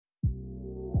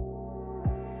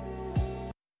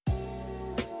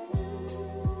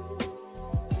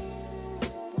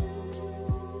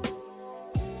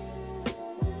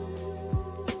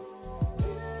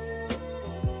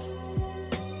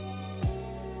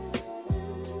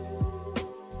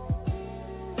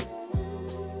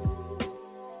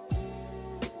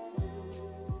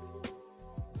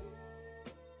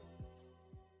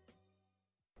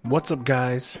What's up,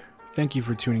 guys? Thank you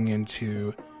for tuning in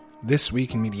to This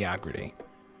Week in Mediocrity.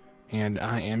 And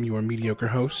I am your mediocre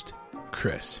host,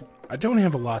 Chris. I don't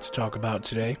have a lot to talk about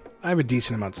today. I have a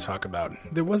decent amount to talk about.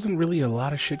 There wasn't really a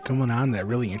lot of shit going on that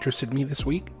really interested me this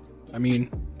week. I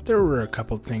mean, there were a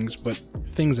couple things, but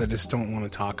things I just don't want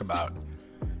to talk about.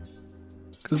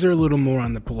 Because they're a little more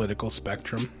on the political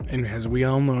spectrum, and as we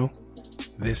all know,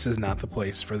 this is not the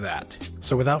place for that.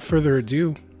 So without further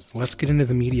ado, let's get into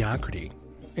the mediocrity.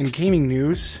 In gaming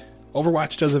news,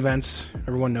 Overwatch does events.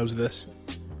 Everyone knows this.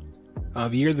 The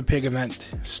Year of the Pig event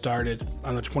started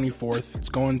on the 24th. It's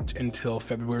going until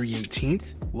February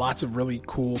 18th. Lots of really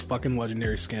cool fucking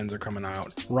legendary skins are coming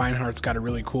out. Reinhardt's got a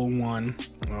really cool one.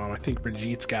 I think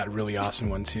Brigitte's got a really awesome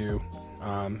one too.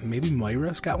 Maybe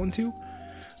Moira's got one too.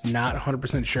 Not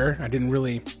 100% sure. I didn't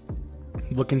really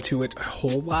look into it a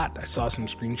whole lot. I saw some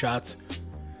screenshots.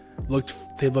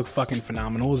 They look fucking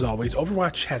phenomenal as always.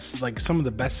 Overwatch has like some of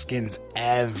the best skins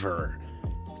ever.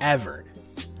 The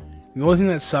only thing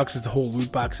that sucks is the whole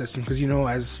loot box system, because, you know,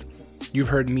 as you've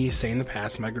heard me say in the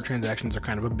past, microtransactions are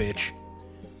kind of a bitch.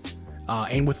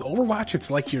 And with Overwatch, it's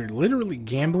like you're literally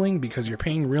gambling because you're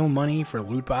paying real money for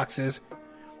loot boxes,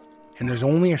 and there's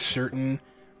only a certain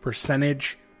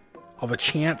percentage of a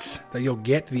chance that you'll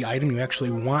get the item you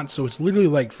actually want, so it's literally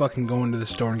like fucking going to the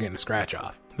store and getting a scratch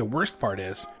off. The worst part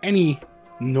is, any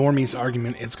normie's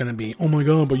argument is going to be, oh my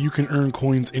god, but you can earn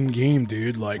coins in-game,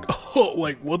 dude. Like, oh,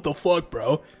 like, what the fuck,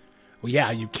 bro? Well,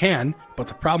 yeah, you can, but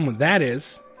the problem with that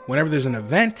is, whenever there's an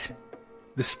event,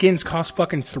 the skins cost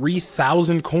fucking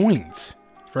 3,000 coins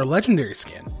for a legendary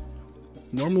skin.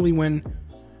 Normally when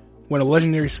a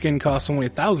legendary skin costs only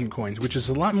 1,000 coins, which is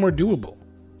a lot more doable.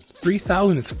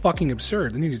 3,000 is fucking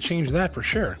absurd. They need to change that for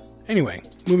sure. Anyway,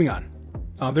 moving on.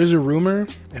 There's a rumor,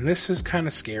 and this is kind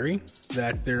of scary,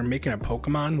 that they're making a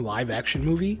Pokemon live-action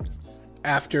movie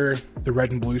after the Red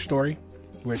and Blue story,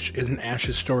 which isn't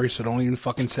Ash's story, so don't even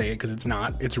fucking say it, because it's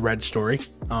not. It's Red's story.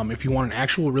 If you want an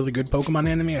actual really good Pokemon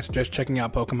anime, I suggest checking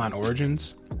out Pokemon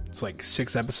Origins. It's like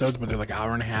 6 episodes, but they're like an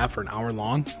hour and a half or an hour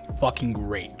long. Fucking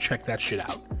great. Check that shit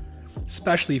out.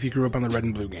 Especially if you grew up on the Red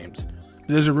and Blue games.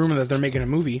 There's a rumor that they're making a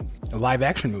movie, a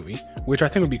live-action movie, which I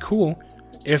think would be cool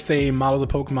if they model the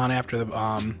Pokemon after the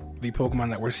Pokemon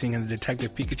that we're seeing in the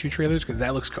Detective Pikachu trailers, because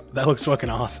that looks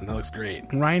fucking awesome. That looks great.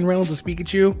 Ryan Reynolds as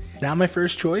Pikachu, not my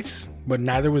first choice, but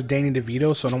neither was Danny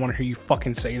DeVito, so I don't want to hear you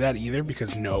fucking say that either,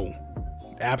 because no,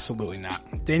 absolutely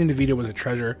not. Danny DeVito was a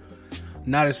treasure,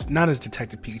 not as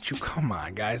Detective Pikachu. Come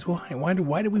on, guys, why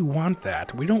do we want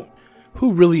that? We don't.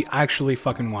 Who really actually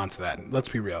fucking wants that? Let's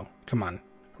be real. Come on.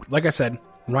 Like I said,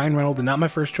 Ryan Reynolds, not my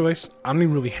first choice. I don't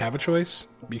even really have a choice,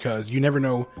 because you never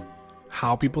know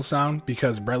how people sound,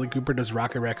 because Bradley Cooper does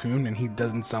Rocket Raccoon, and he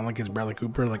doesn't sound like his Bradley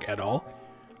Cooper, like, at all.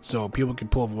 So people can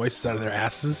pull voices out of their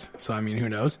asses, so I mean, who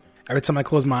knows? Every time I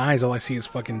close my eyes, all I see is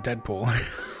fucking Deadpool,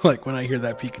 like when I hear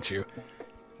that Pikachu.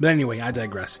 But anyway, I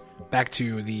digress. Back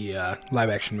to the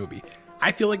live-action movie.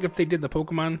 I feel like if they did the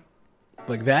Pokemon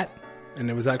like that, and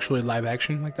it was actually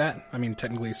live-action like that, I mean,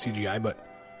 technically it's CGI, but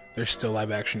they're still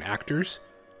live-action actors,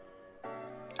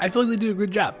 I feel like they do a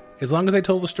good job. As long as they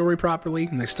told the story properly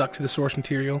and they stuck to the source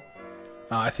material,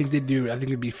 I think they'd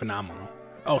be phenomenal.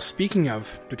 Oh, speaking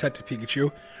of Detective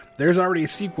Pikachu, there's already a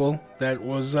sequel that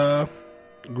was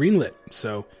greenlit,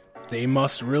 so they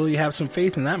must really have some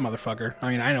faith in that motherfucker.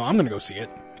 I mean, I know I'm gonna go see it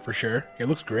for sure. It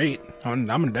looks great. I'm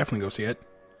gonna definitely go see it.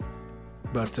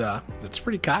 But it's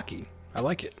pretty cocky. I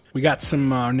like it. We got some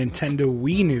Nintendo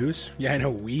Wii news. Yeah, I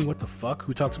know, Wii. What the fuck?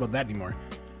 Who talks about that anymore?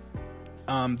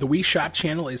 The Wii Shop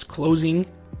channel is closing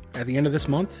at the end of this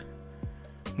month.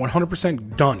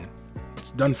 100% done.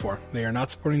 It's done for. They are not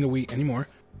supporting the Wii anymore,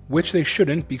 which they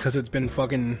shouldn't, because it's been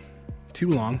fucking too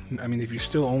long. I mean, if you're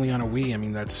still only on a Wii, I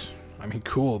mean,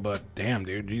 cool, but damn,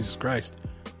 dude, Jesus Christ.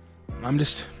 I'm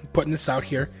just putting this out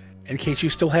here in case you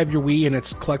still have your Wii and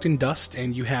it's collecting dust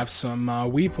and you have some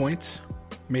Wii points,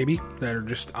 maybe, that are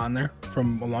just on there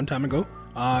from a long time ago.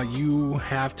 You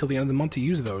have till the end of the month to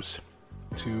use those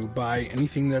to buy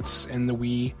anything that's in the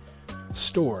Wii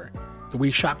store. The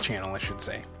Wii Shop channel, I should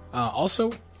say.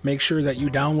 Also, make sure that you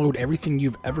download everything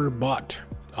you've ever bought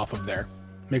off of there.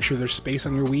 Make sure there's space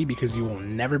on your Wii, because you will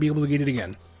never be able to get it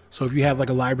again. So if you have like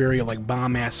a library of like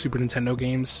bomb-ass Super Nintendo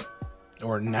games,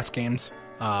 or NES games,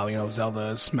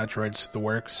 Zeldas, Metroids, the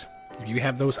works, if you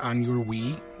have those on your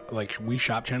Wii, like Wii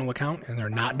Shop channel account, and they're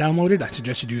not downloaded, I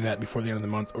suggest you do that before the end of the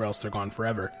month, or else they're gone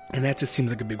forever. And that just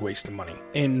seems like a big waste of money.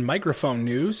 In microphone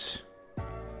news,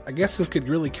 I guess this could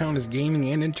really count as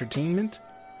gaming and entertainment.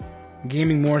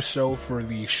 Gaming more so for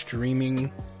the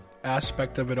streaming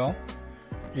aspect of it all.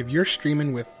 If you're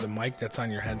streaming with the mic that's on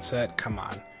your headset, come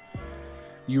on.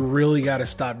 you really got to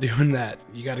stop doing that.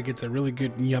 You got to get the really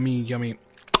good, yummy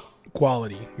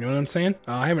quality. You know what I'm saying?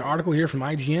 I have an article here from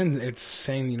IGN. It's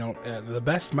saying, the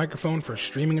best microphone for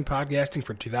streaming and podcasting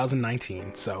for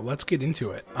 2019. So let's get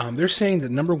into it. They're saying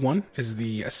that number one is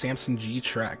the Samson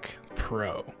G-Track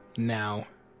Pro. Now,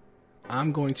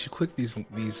 I'm going to click these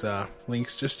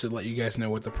links just to let you guys know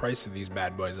what the price of these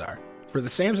bad boys are. For the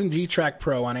Samson G-Track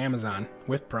Pro on Amazon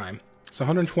with Prime, it's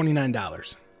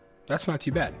 $129. That's not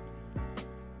too bad.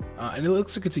 And it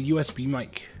looks like it's a USB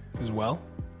mic as well,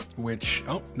 which,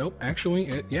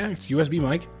 it's USB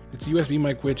mic. It's a USB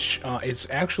mic, which is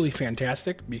actually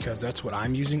fantastic because that's what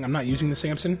I'm using. I'm not using the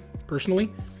Samson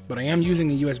personally, but I am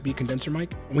using a USB condenser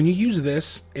mic. When you use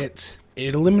this, it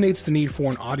eliminates the need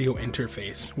for an audio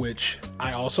interface, which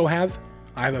I also have.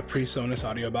 I have a PreSonus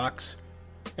audio box,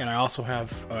 and I also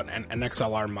have an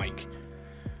XLR mic,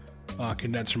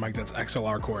 condenser mic that's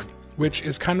XLR cord, which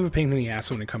is kind of a pain in the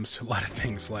ass when it comes to a lot of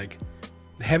things, like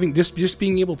having just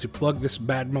being able to plug this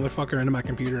bad motherfucker into my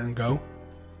computer and go.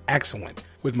 Excellent.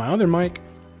 With my other mic,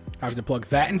 I have to plug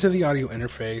that into the audio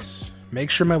interface, make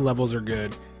sure my levels are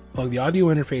good, plug the audio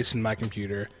interface in my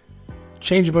computer,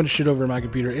 change a bunch of shit over my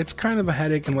computer. It's kind of a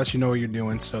headache unless you know what you're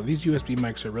doing. So these USB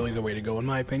mics are really the way to go in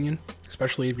my opinion,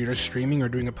 especially if you're just streaming or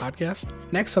doing a podcast.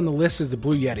 Next on the list is the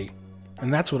Blue Yeti,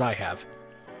 and that's what I have.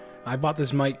 I bought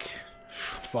this mic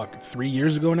 3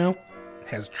 years ago now.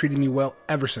 Has treated me well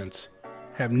ever since.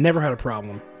 Have never had a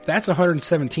problem. That's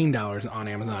 $117 on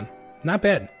Amazon. Not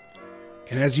bad.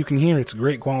 And as you can hear, it's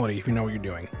great quality if you know what you're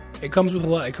doing. It comes with a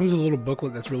little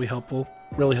booklet that's really helpful.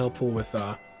 Really helpful with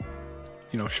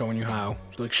showing you how,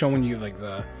 showing you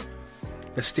the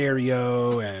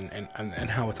stereo and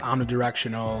how it's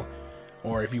omnidirectional,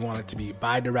 or if you want it to be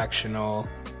bidirectional.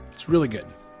 It's really good.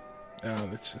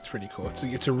 It's pretty cool.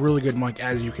 It's a really good mic,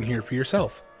 as you can hear for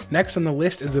yourself. Next on the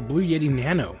list is the Blue Yeti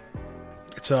Nano.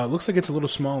 It looks like it's a little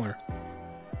smaller,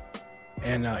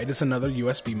 and it is another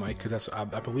USB mic because I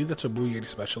believe that's what Blue Yeti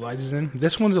specializes in.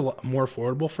 This one's a lot more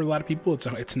affordable for a lot of people. It's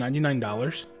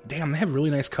 $99. Damn, they have really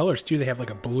nice colors too. They have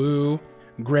like a blue,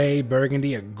 gray,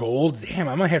 burgundy, a gold. Damn,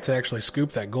 I might have to actually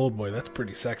scoop that gold boy. That's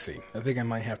pretty sexy. I think I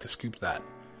might have to scoop that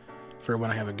for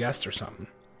when I have a guest or something.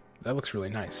 That looks really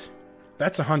nice.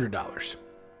 That's $100.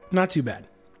 Not too bad.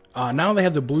 Now they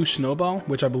have the Blue Snowball,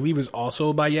 which I believe is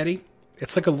also by Yeti. It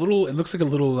looks like a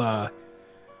little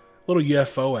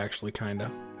UFO actually, kinda.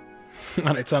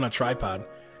 It's on a tripod.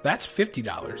 That's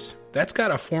 $50. That's got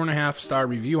a 4.5-star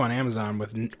review on Amazon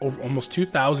with almost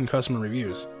 2,000 customer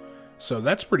reviews. So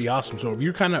that's pretty awesome. So if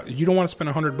you don't want to spend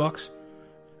 $100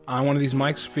 on one of these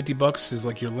mics, $50 is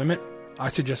like your limit. I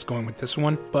suggest going with this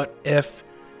one. But if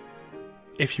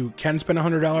you can spend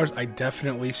 $100, I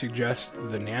definitely suggest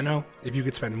the Nano. If you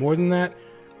could spend more than that,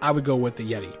 I would go with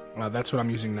the Yeti. That's what I'm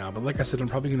using now. But like I said, I'm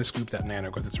probably going to scoop that Nano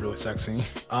because it's really sexy.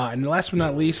 And last but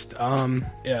not least,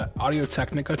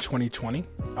 Audio-Technica 2020.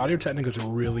 Audio-Technica is a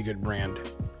really good brand.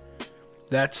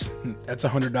 That's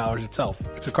 $100 itself.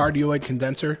 It's a cardioid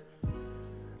condenser.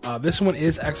 This one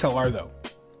is XLR though.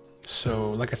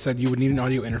 So like I said, you would need an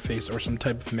audio interface or some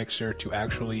type of mixer to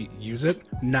actually use it.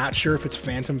 Not sure if it's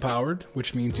phantom powered,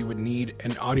 which means you would need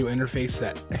an audio interface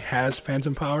that has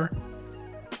phantom power,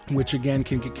 which again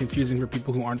can get confusing for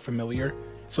people who aren't familiar.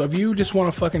 So if you just want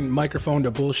a fucking microphone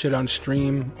to bullshit on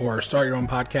stream or start your own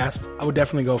podcast, I would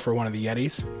definitely go for one of the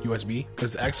Yetis, USB,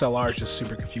 because XLR is just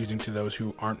super confusing to those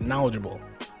who aren't knowledgeable.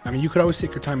 I mean, you could always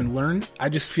take your time and learn. I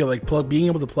just feel like being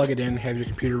able to plug it in, have your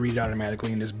computer read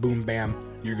automatically, and just boom,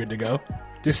 bam, you're good to go.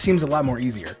 This seems a lot more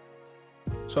easier.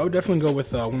 So I would definitely go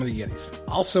with one of the Yetis.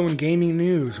 Also in gaming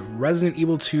news, Resident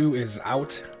Evil 2 is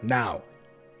out now.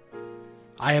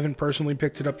 I haven't personally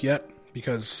picked it up yet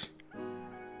because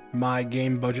my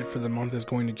game budget for the month is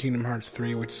going to Kingdom Hearts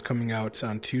 3, which is coming out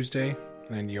on Tuesday.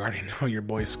 And you already know your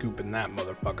boy's scooping that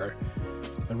motherfucker.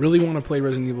 I really want to play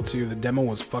Resident Evil 2. The demo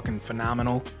was fucking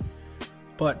phenomenal.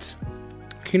 But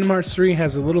Kingdom Hearts 3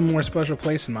 has a little more special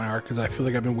place in my heart because I feel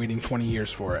like I've been waiting 20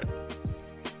 years for it.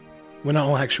 When in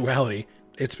all actuality,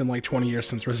 it's been like 20 years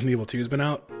since Resident Evil 2 has been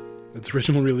out. Its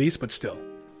original release, but still.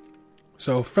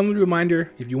 So, friendly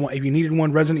reminder, if you needed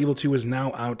one, Resident Evil 2 is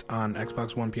now out on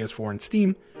Xbox One, PS4, and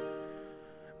Steam.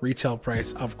 Retail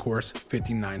price, of course,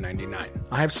 $59.99.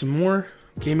 I have some more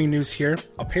gaming news here.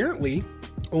 Apparently,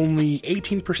 only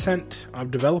 18% of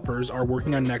developers are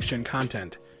working on next-gen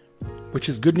content, which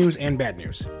is good news and bad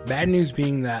news. Bad news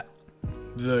being that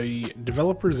the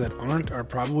developers that aren't are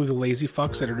probably the lazy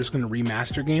fucks that are just going to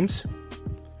remaster games.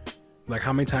 Like,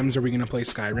 how many times are we going to play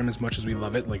Skyrim as much as we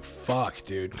love it? Like, fuck,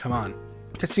 dude, come on.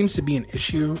 That seems to be an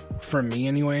issue, for me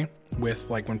anyway,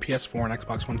 with, like, when PS4 and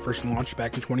Xbox One first launched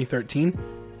back in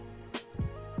 2013.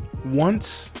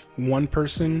 once one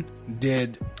person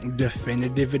did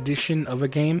definitive edition of a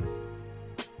game,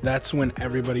 that's when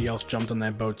everybody else jumped on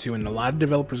that boat too, and a lot of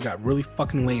developers got really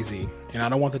fucking lazy, and I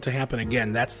don't want that to happen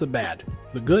again. That's the bad.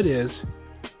 The good is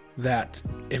that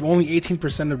if only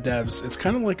 18% of devs, it's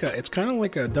kind of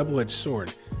like a double-edged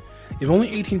sword. If only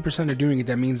 18% are doing it,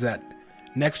 that means that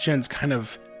next gen's kind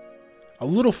of a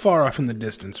little far off in the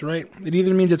distance, right? It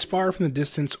either means it's far from the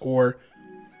distance, or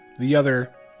the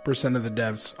other percent of the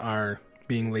devs are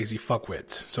being lazy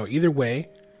fuckwits. So either way,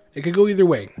 it could go either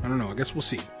way. I don't know. I guess we'll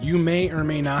see. You may or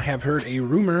may not have heard a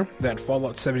rumor that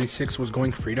Fallout 76 was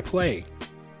going free to play.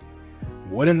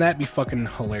 Wouldn't that be fucking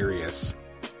hilarious?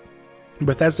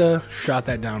 Bethesda shot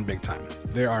that down big time.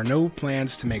 There are no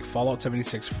plans to make Fallout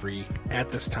 76 free at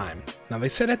this time. Now, they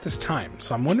said at this time,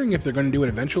 so I'm wondering if they're going to do it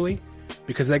eventually,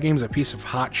 because that game's a piece of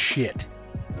hot shit.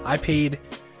 I paid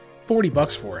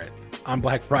 $40 for it on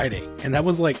Black Friday, and that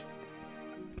was like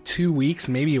 2 weeks,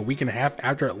 maybe a week and a half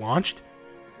after it launched.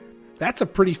 That's a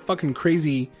pretty fucking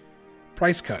crazy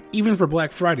price cut. Even for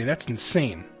Black Friday, that's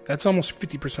insane. That's almost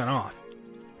 50% off.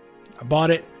 I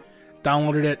bought it,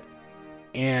 downloaded it,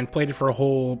 and played it for a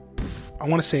whole, I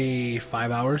want to say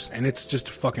 5 hours, and it's just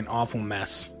a fucking awful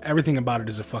mess. Everything about it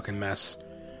is a fucking mess.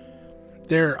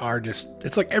 There are just,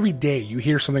 it's like every day you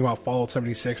hear something about Fallout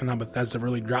 76 and how Bethesda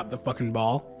really dropped the fucking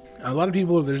ball. A lot of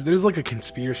people, there's like a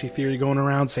conspiracy theory going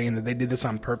around saying that they did this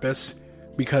on purpose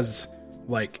because,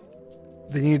 like,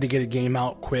 they needed to get a game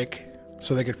out quick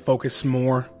so they could focus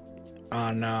more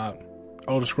on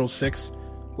Elder Scrolls 6,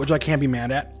 which I can't be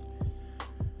mad at.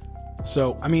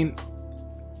 So, I mean,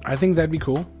 I think that'd be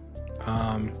cool.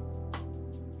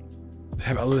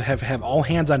 Have all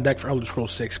hands on deck for Elder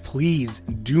Scrolls 6. Please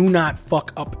do not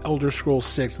fuck up Elder Scrolls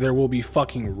 6. There will be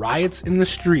fucking riots in the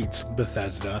streets,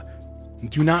 Bethesda.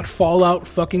 Do not Fallout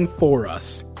fucking 4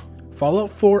 us. Fallout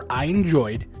 4 I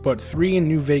enjoyed, but 3 in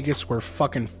New Vegas were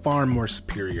fucking far more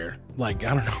superior. Like,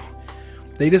 I don't know.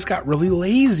 They just got really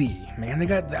lazy, man. They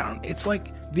got down. It's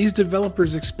like these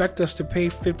developers expect us to pay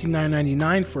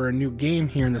 $59.99 for a new game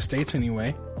here in the States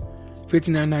anyway.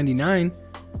 $59.99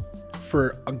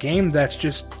 for a game that's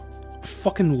just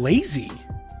fucking lazy.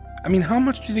 I mean, how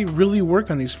much do they really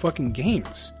work on these fucking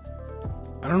games?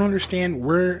 I don't understand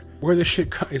where this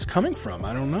shit is coming from.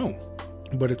 I don't know.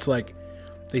 But it's like,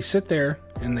 they sit there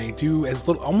and they do as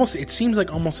little, almost, it seems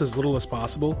like almost as little as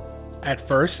possible at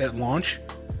first, at launch.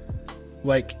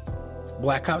 Like,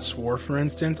 Black Ops 4, for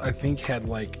instance, I think had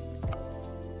like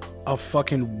a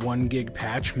fucking 1 gig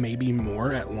patch, maybe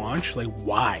more at launch. Like,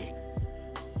 why?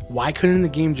 Why couldn't the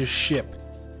game just ship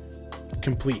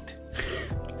complete?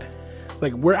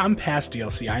 Like, I'm past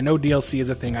DLC. I know DLC is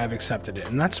a thing, I've accepted it,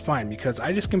 and that's fine, because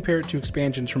I just compare it to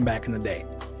expansions from back in the day.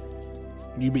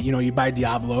 You buy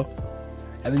Diablo,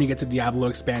 and then you get the Diablo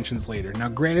expansions later. Now,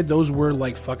 granted, those were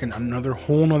like fucking another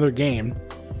whole nother game,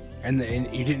 and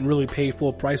you didn't really pay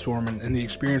full price for them, and the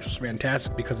experience was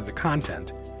fantastic because of the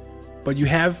content. But you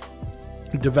have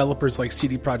developers like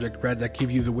CD Projekt Red that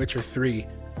give you The Witcher 3,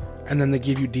 and then they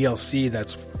give you DLC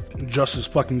that's just as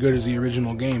fucking good as the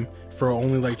original game for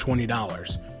only like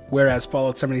 $20. Whereas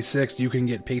Fallout 76, you can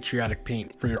get patriotic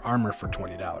paint for your armor for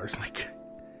 $20. Like,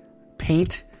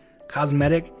 paint,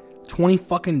 cosmetic, $20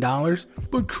 fucking dollars.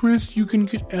 But Chris, you can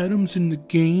get items in the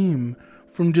game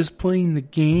from just playing the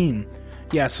game.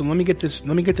 Yeah, so let me get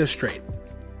this straight.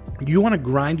 You want to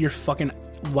grind your fucking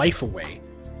life away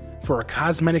for a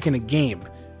cosmetic in a game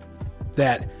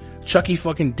that Chucky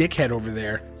fucking dickhead over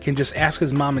there can just ask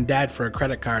his mom and dad for a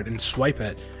credit card and swipe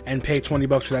it and pay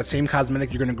 $20 for that same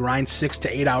cosmetic you're going to grind 6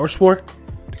 to 8 hours for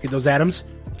to get those atoms?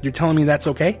 You're telling me that's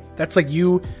okay? That's like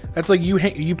you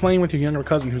playing with your younger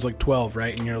cousin who's like 12,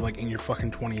 right? And you're like in your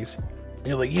fucking 20s. And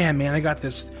you're like, yeah, man, I got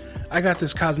this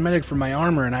cosmetic for my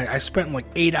armor, and I spent like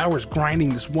 8 hours grinding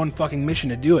this one fucking mission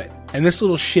to do it. And this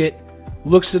little shit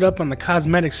looks it up on the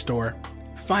cosmetic store,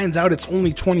 finds out it's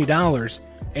only $20,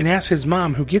 and asks his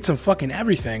mom, who gets him fucking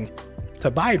everything,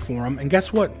 to buy it for him. And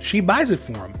guess what? She buys it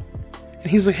for him. And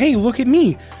he's like, hey, look at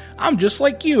me. I'm just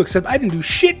like you, except I didn't do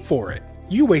shit for it.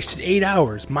 You wasted 8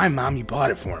 hours. My mommy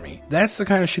bought it for me. That's the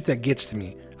kind of shit that gets to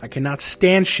me. I cannot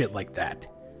stand shit like that.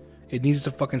 It needs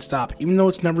to fucking stop, even though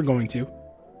it's never going to.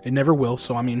 It never will.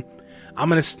 So, I mean, I'm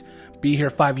going to be here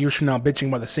 5 years from now bitching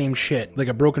about the same shit like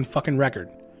a broken fucking record.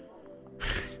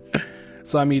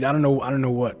 So, I mean, I don't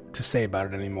know what to say about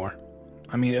it anymore.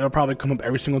 I mean, it'll probably come up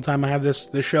every single time I have this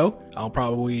show. I'll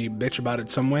probably bitch about it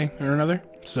some way or another.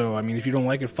 So, I mean, if you don't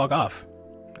like it, fuck off.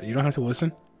 You don't have to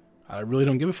listen. I really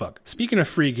don't give a fuck. Speaking of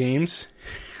free games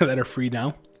that are free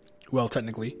now, well,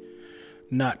 technically,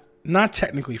 not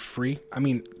technically free. I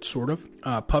mean, sort of.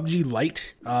 PUBG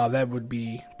Lite, that would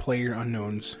be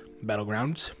PlayerUnknown's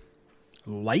Battlegrounds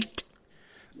Lite,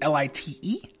 Lite,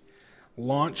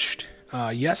 launched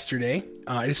yesterday.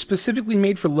 It is specifically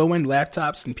made for low-end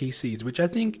laptops and PCs, which I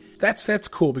think that's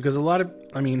cool because a lot of,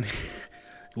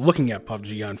 looking at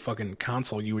PUBG on fucking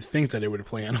console, you would think that it would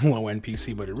play on a low-end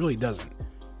PC, but it really doesn't.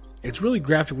 It's really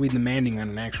graphically demanding on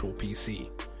an actual PC.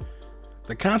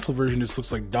 The console version just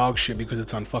looks like dog shit because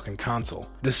it's on fucking console,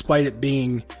 despite it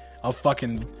being a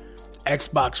fucking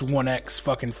Xbox One X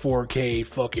fucking 4K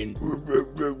fucking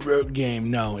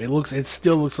game. No, it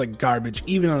still looks like garbage,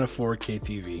 even on a 4K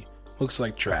TV. Looks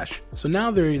like trash. So now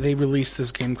they released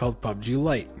this game called PUBG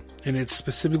Lite, and it's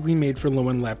specifically made for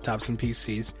low-end laptops and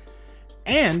PCs,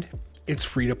 and it's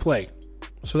free to play.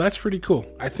 So that's pretty cool.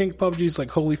 I think PUBG's like,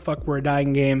 holy fuck, we're a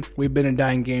dying game. We've been a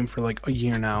dying game for like a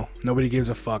year now. Nobody gives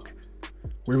a fuck.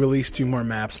 We released 2 more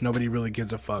maps. Nobody really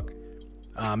gives a fuck.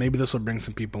 Maybe this will bring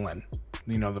some people in.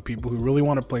 You know, the people who really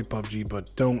want to play PUBG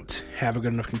but don't have a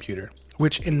good enough computer.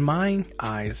 Which, in my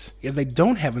eyes, if they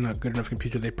don't have a good enough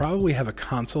computer, they probably have a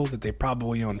console that they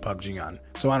probably own PUBG on.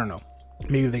 So I don't know.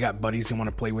 Maybe they got buddies they want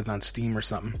to play with on Steam or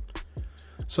something.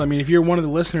 So, if you're one of the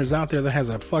listeners out there that has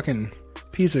a fucking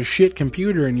piece of shit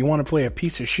computer and you want to play a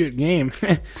piece of shit game,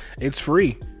 it's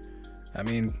free.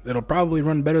 It'll probably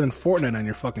run better than Fortnite on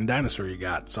your fucking dinosaur you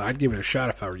got, so I'd give it a shot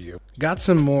if I were you. Got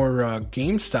some more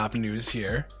GameStop news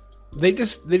here. They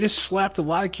just slapped a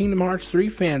lot of Kingdom Hearts 3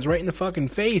 fans right in the fucking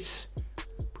face.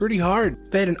 Pretty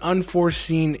hard. They had an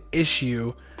unforeseen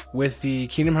issue with the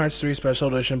Kingdom Hearts 3 Special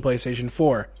Edition PlayStation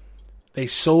 4. They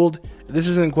sold, this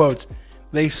is in quotes,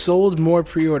 they sold more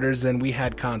pre-orders than we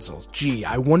had consoles. Gee,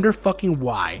 I wonder fucking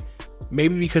why.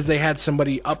 Maybe because they had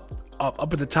somebody up at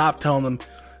the top telling them,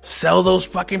 sell those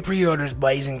fucking pre-orders,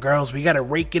 boys and girls. We gotta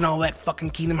rake in all that fucking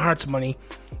Kingdom Hearts money.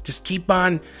 Just keep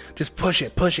on, just push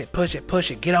it.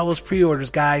 Get all those pre-orders,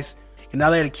 guys. And now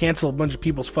they had to cancel a bunch of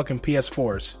people's fucking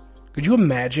PS4s. Could you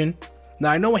imagine?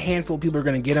 Now, I know a handful of people are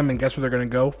gonna get them, and guess where they're gonna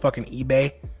go? Fucking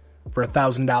eBay. For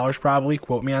 $1,000 probably.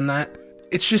 Quote me on that.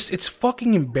 It's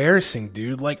fucking embarrassing,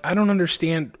 dude. Like, I don't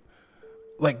understand.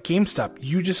 Like, GameStop,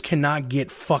 you just cannot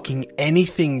get fucking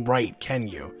anything right, can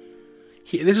you?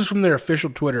 This is from their official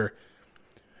Twitter.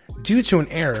 Due to an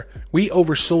error, we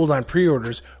oversold on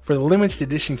pre-orders for the limited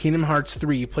edition Kingdom Hearts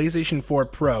 3 PlayStation 4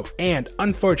 Pro, and,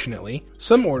 unfortunately,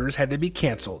 some orders had to be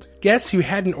canceled. Guests who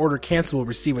had an order canceled will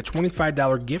receive a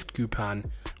 $25 gift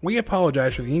coupon. We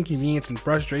apologize for the inconvenience and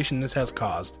frustration this has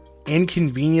caused.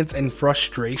 Inconvenience and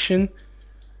frustration?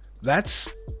 That's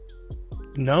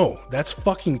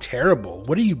fucking terrible.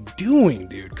 What are you doing,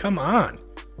 dude? Come on.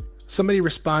 Somebody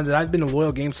responded, I've been a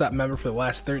loyal GameStop member for the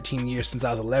last 13 years since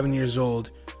I was 11 years old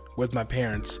with my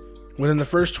parents. Within the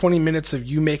first 20 minutes of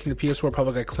you making the PS4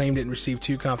 public, I claimed it and received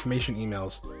 2 confirmation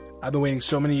emails. I've been waiting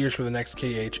so many years for the next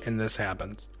KH, and this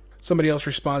happened. Somebody else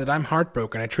responded, I'm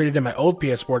heartbroken. I traded in my old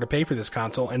PS4 to pay for this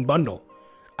console and bundle.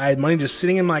 I had money just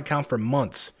sitting in my account for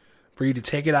months for you to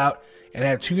take it out and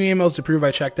have 2 emails to prove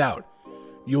I checked out.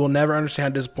 You will never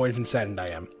understand how disappointed and saddened I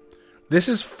am. This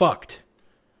is fucked.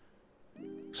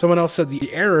 Someone else said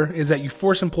the error is that you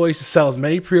force employees to sell as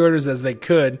many pre-orders as they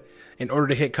could in order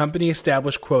to hit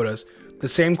company-established quotas, the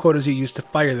same quotas you use to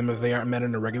fire them if they aren't met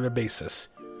on a regular basis.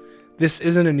 This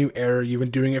isn't a new error, you've been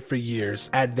doing it for years,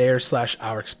 at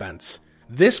their/our expense.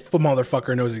 This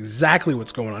motherfucker knows exactly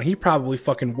what's going on. He probably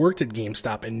fucking worked at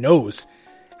GameStop and knows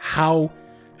how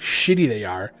shitty they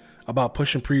are about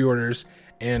pushing pre-orders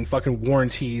and fucking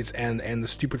warranties and the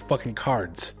stupid fucking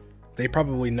cards. They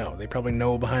probably know. They probably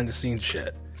know behind the scenes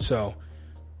shit. So,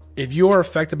 if you are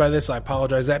affected by this, I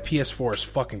apologize. That PS4 is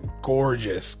fucking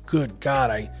gorgeous. Good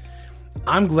God,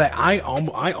 I'm glad I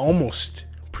almost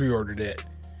pre-ordered it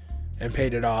and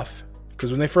paid it off.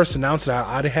 Because when they first announced it,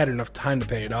 I'd had enough time to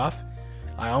pay it off.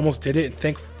 I almost did it, and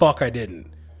thank fuck I didn't.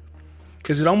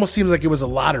 Because it almost seems like it was a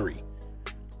lottery.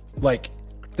 Like,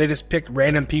 they just picked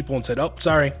random people and said, oh,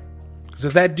 sorry. Because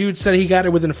if that dude said he got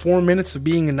it within 4 minutes of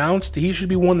being announced, he should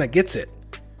be one that gets it.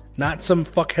 Not some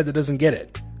fuckhead that doesn't get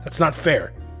it. That's not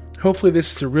fair. Hopefully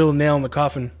this is a real nail in the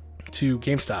coffin to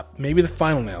GameStop. Maybe the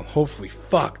final nail. Hopefully.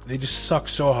 Fuck. They just suck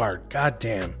so hard. God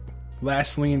damn.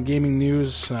 Lastly, in gaming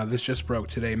news, this just broke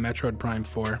today. Metroid Prime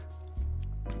 4.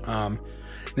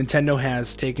 Nintendo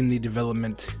has taken the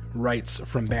development rights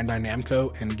from Bandai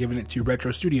Namco and given it to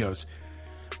Retro Studios,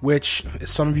 which, as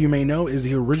some of you may know, is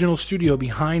the original studio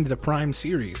behind the Prime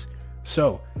series.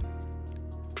 So,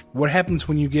 what happens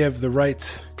when you give the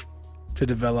rights to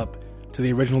develop to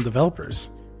the original developers?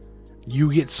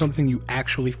 You get something you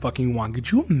actually fucking want.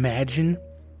 Could you imagine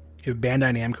if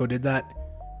Bandai Namco did that?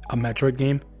 A Metroid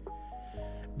game?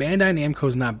 Bandai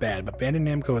Namco's not bad, but Bandai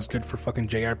Namco is good for fucking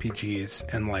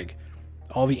JRPGs and, like,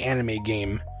 all the anime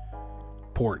game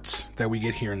ports that we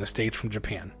get here in the States from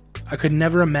Japan. I could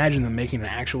never imagine them making an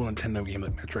actual Nintendo game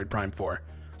like Metroid Prime 4.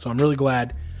 So I'm really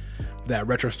glad that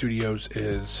Retro Studios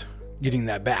is getting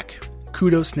that back.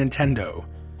 Kudos, Nintendo.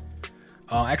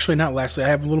 Actually, not lastly, I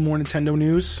have a little more Nintendo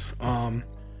news.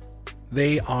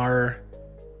 They are,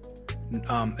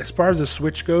 as far as the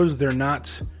Switch goes, there's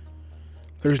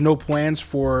no plans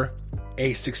for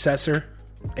a successor,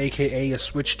 aka a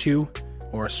Switch 2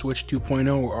 or a Switch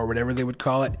 2.0 or whatever they would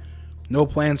call it. No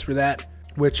plans for that,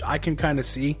 which I can kind of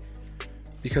see.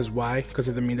 Because why? Because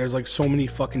I mean, there's like so many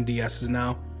fucking DSs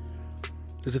now.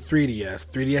 There's a 3DS,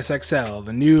 3DS XL,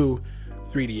 the new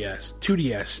 3DS,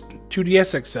 2DS,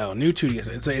 2DS XL, new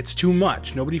 2DS. It's too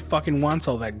much. Nobody fucking wants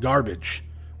all that garbage.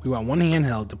 We want one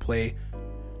handheld to play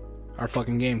our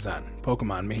fucking games on.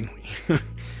 Pokemon, mainly.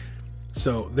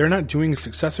 So, they're not doing a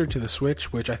successor to the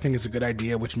Switch, which I think is a good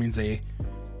idea, which means they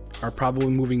are probably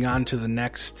moving on to the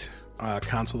next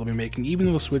console they'll be making, even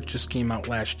though the Switch just came out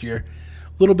last year.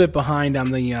 A little bit behind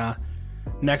on the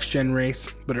next-gen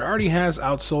race, but it already has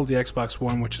outsold the Xbox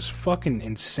One, which is fucking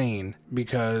insane,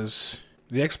 because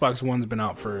the Xbox One's been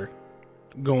out for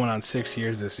going on 6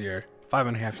 years this year,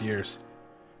 5.5 years,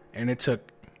 and it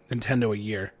took Nintendo a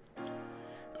year.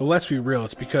 But let's be real,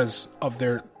 it's because of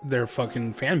their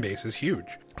fucking fan base is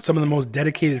huge. Some of the most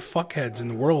dedicated fuckheads in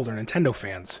the world are Nintendo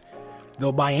fans.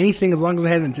 They'll buy anything as long as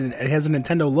it has a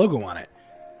Nintendo logo on it.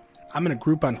 I'm in a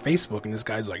group on Facebook, and this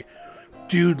guy's like,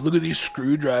 dude, look at these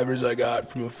screwdrivers I got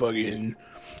from a fucking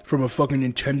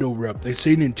Nintendo rep. They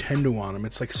say Nintendo on them.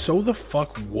 It's like, so the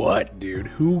fuck what, dude?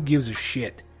 Who gives a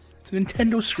shit? It's a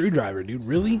Nintendo screwdriver, dude.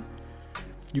 Really?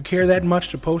 You care that much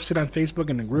to post it on Facebook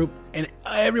in the group? And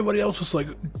everybody else was like,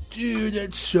 dude,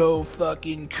 that's so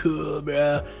fucking cool,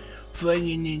 bro.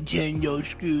 Fucking Nintendo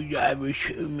screwdrivers.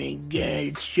 Oh my god,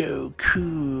 it's so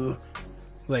cool.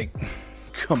 Like,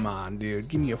 come on, dude.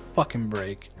 Give me a fucking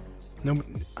break. No,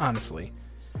 honestly.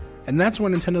 And that's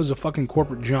when Nintendo's a fucking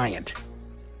corporate giant.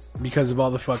 Because of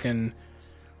all the fucking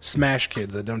Smash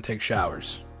kids that don't take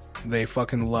showers. They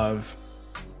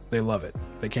love it.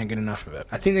 They can't get enough of it.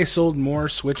 I think they sold more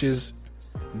Switches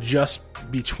just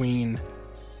between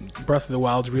Breath of the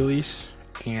Wild's release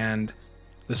and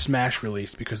the Smash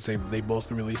release, because they both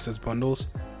released as bundles.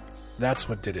 That's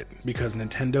what did it. Because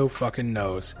Nintendo fucking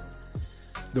knows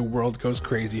the world goes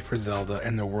crazy for Zelda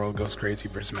and the world goes crazy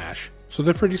for Smash. So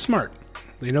they're pretty smart.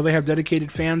 They know they have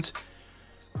dedicated fans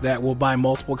that will buy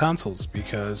multiple consoles,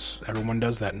 because everyone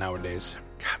does that nowadays.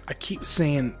 God, I keep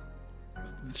saying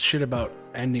shit about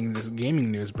ending this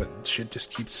gaming news, but shit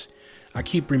just keeps... I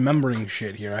keep remembering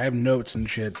shit here. I have notes and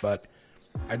shit, but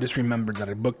I just remembered that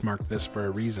I bookmarked this for a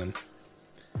reason.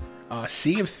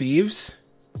 Sea of Thieves,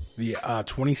 the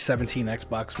 2017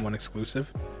 Xbox One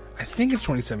exclusive. I think it's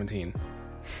 2017.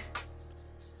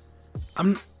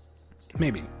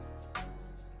 Maybe.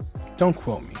 Don't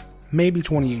quote me. Maybe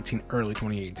 2018, early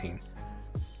 2018.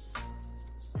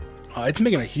 It's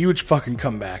making a huge fucking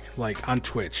comeback, like, on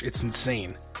Twitch. It's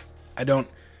insane.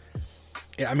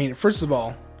 First of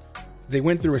all, they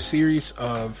went through a series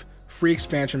of free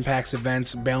expansion packs,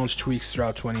 events, balance tweaks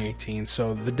throughout 2018.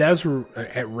 So the devs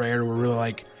at Rare were really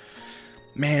like,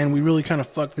 man, we really kind of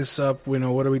fucked this up. You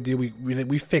know, what do?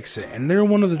 We fix it. And they're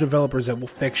one of the developers that will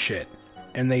fix shit.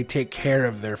 And they take care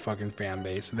of their fucking fan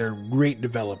base. They're a great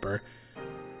developer.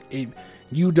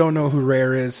 You don't know who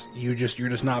Rare is. You're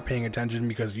just not paying attention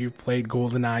because you've played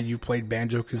GoldenEye, you've played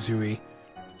Banjo-Kazooie,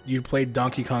 you've played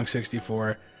Donkey Kong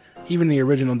 64, even the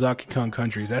original Donkey Kong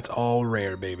Countries. That's all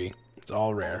Rare, baby. It's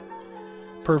all Rare.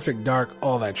 Perfect Dark,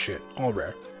 all that shit. All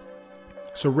Rare.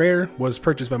 So Rare was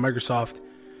purchased by Microsoft,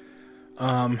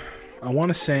 I want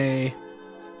to say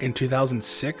in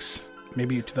 2006,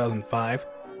 maybe 2005.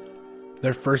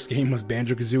 Their first game was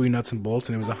Banjo-Kazooie Nuts and Bolts,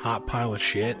 and it was a hot pile of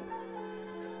shit.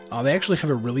 They actually have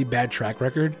a really bad track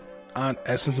record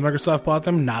since Microsoft bought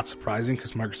them. Not surprising,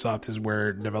 because Microsoft is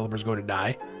where developers go to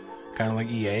die. Kind of like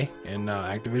EA and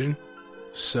Activision.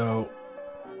 So,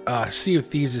 Sea of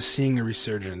Thieves is seeing a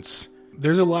resurgence.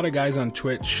 There's a lot of guys on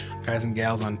Twitch, guys and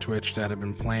gals on Twitch that have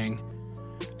been playing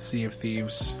Sea of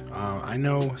Thieves. I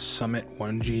know Summit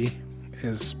 1G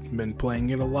has been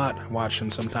playing it a lot. I watch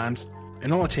him sometimes.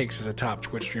 And all it takes is a top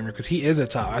Twitch streamer, because he is a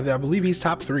top. I believe he's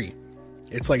top 3.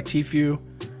 It's like Tfue,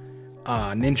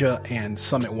 Ninja, and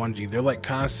Summit 1G. They're like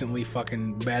constantly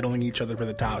fucking battling each other for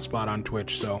the top spot on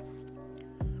Twitch. So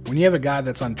when you have a guy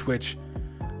that's on Twitch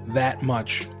that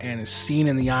much and is seen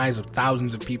in the eyes of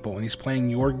thousands of people and he's playing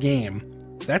your game,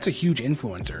 that's a huge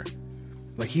influencer.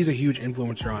 Like, he's a huge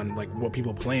influencer on like what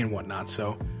people play and whatnot.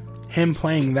 So him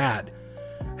playing that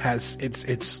has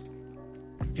it's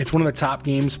one of the top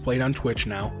games played on Twitch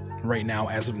now, right now,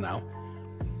 as of now.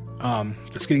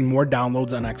 It's getting more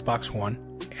downloads on Xbox One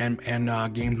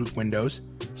and games with Windows.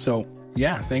 So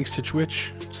yeah, thanks to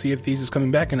Twitch, Sea of Thieves is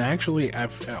coming back, and actually,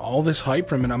 I've all this hype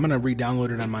from it. I'm gonna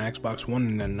re-download it on my Xbox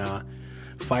One and then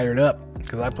fire it up,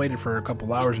 because I played it for a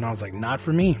couple hours and I was like, not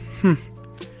for me.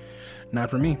 Not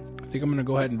for me. I think I'm gonna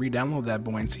go ahead and re-download that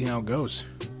boy and see how it goes.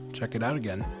 Check it out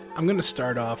again. I'm gonna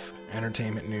start off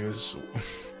entertainment news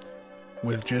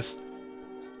with just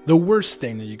the worst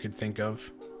thing that you could think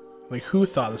of. Like, who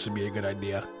thought this would be a good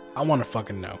idea? I want to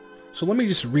fucking know. So let me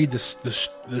just read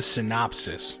the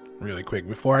synopsis really quick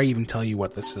before I even tell you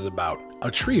what this is about. A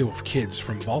trio of kids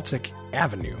from Baltic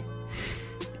Avenue,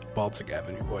 Baltic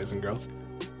Avenue, boys and girls,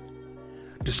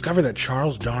 discover that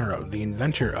Charles Darrow, the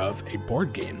inventor of a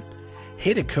board game,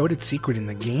 hid a coded secret in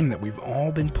the game that we've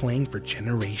all been playing for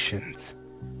generations.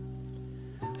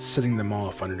 Setting them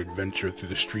off on an adventure through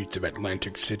the streets of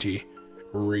Atlantic City,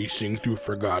 racing through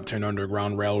forgotten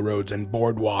underground railroads and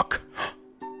boardwalk,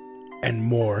 and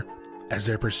more, as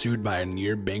they're pursued by a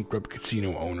near-bankrupt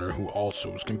casino owner who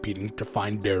also is competing to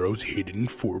find Darrow's hidden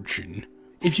fortune.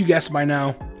 If you guessed by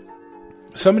now,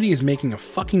 somebody is making a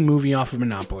fucking movie off of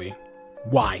Monopoly.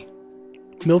 Why?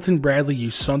 Milton Bradley, you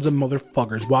sons of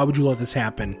motherfuckers, why would you let this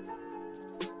happen?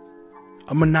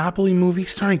 A Monopoly movie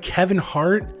starring Kevin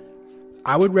Hart?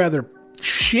 I would rather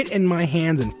shit in my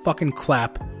hands and fucking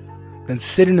clap than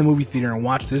sit in a movie theater and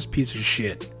watch this piece of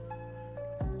shit.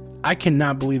 I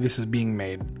cannot believe this is being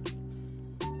made.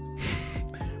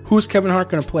 Who's Kevin Hart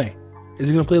gonna play? Is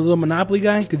he gonna play a little Monopoly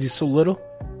guy because he's so little?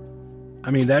 I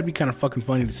mean, that'd be kind of fucking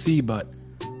funny to see, but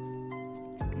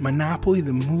Monopoly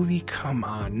the movie? Come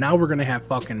on. Now we're gonna have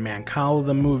fucking Mancala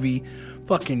the movie,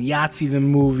 fucking Yahtzee the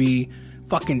movie,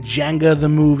 fucking Jenga the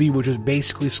movie, which was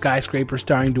basically Skyscraper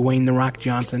starring Dwayne "The Rock"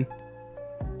 Johnson.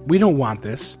 We don't want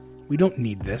this. We don't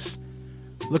need this.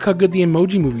 Look how good the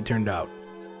Emoji movie turned out.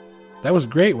 That was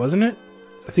great, wasn't it?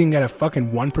 I think it got a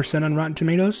fucking 1% on Rotten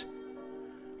Tomatoes.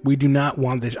 We do not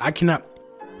want this.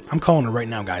 I'm calling it right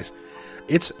now, guys.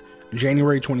 It's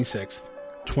January 26th,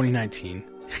 2019,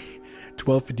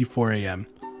 12:54 a.m.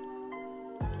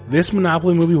 This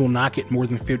Monopoly movie will not get more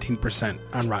than 15%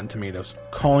 on Rotten Tomatoes.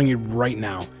 Calling it right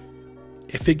now.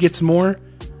 If it gets more,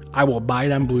 I will buy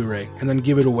it on Blu-ray and then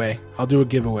give it away. I'll do a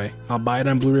giveaway. I'll buy it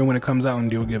on Blu-ray when it comes out and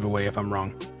do a giveaway if I'm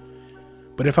wrong.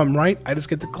 But if I'm right, I just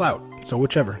get the clout. So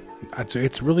whichever.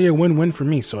 It's really a win-win for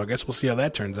me, so I guess we'll see how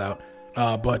that turns out.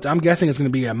 But I'm guessing it's going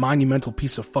to be a monumental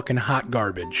piece of fucking hot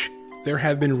garbage. There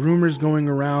have been rumors going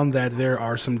around that there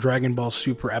are some Dragon Ball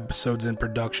Super episodes in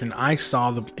production. I saw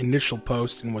the initial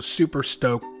post and was super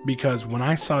stoked because when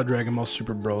I saw Dragon Ball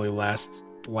Super Broly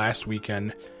last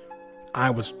weekend,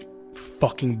 I was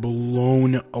fucking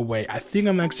blown away. I think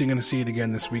I'm actually going to see it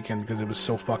again this weekend because it was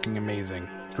so fucking amazing.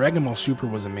 Dragon Ball Super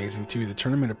was amazing too. The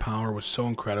Tournament of Power was so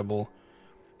incredible.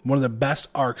 One of the best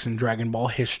arcs in Dragon Ball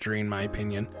history, in my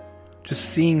opinion.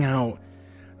 Just seeing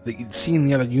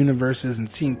the other universes and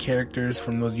seeing characters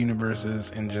from those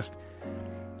universes and just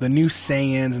the new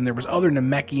Saiyans, and there was other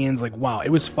Namekians. Like, wow, it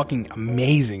was fucking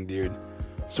amazing, dude.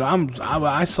 So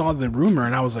I saw the rumor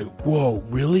and I was like, whoa,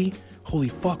 really? Holy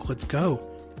fuck, let's go.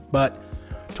 But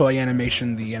Toei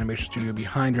Animation, the animation studio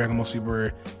behind Dragon Ball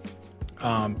Super,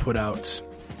 put out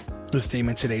a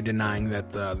statement today denying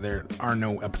that there are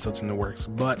no episodes in the works.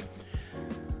 But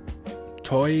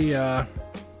Toei,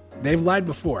 they've lied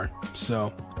before,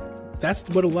 so that's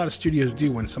what a lot of studios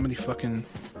do when somebody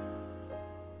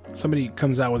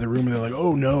comes out with a rumor. They're like,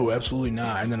 oh no, absolutely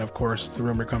not, and then of course the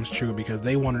rumor comes true because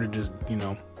they wanted to just,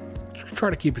 try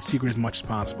to keep it secret as much as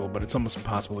possible, but it's almost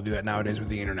impossible to do that nowadays with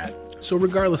the internet. So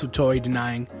regardless of Toei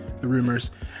denying the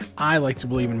rumors, I like to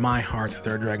believe in my heart that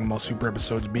there are Dragon Ball Super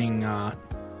episodes being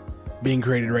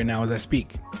created right now as I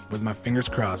speak, with my fingers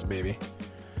crossed, baby.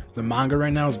 The manga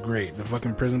right now is great. The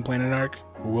fucking Prison Planet arc,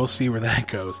 we'll see where that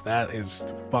goes. That is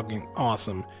fucking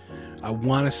awesome. I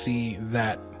want to see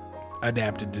that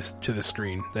adapted to the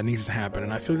screen. That needs to happen,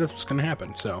 and I feel like that's what's going to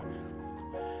happen. So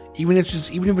even if it's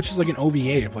just like an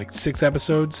OVA of like 6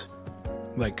 episodes,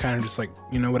 like kind of just like,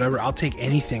 whatever, I'll take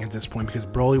anything at this point because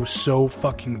Broly was so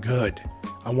fucking good.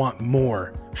 I want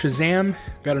more. Shazam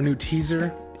got a new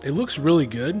teaser. It looks really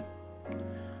good.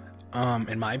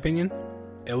 In my opinion,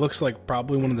 it looks like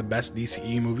probably one of the best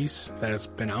DCE movies that has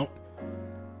been out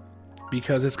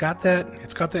because it's got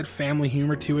that family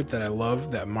humor to it that I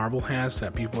love, that Marvel has,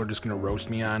 that people are just gonna roast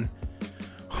me on.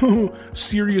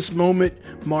 Serious moment,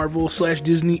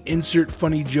 Marvel/Disney, insert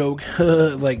funny joke.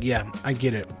 Like, yeah, I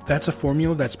get it. That's a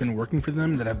formula that's been working for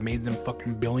them, that have made them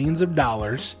fucking billions of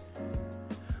dollars.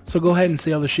 So go ahead and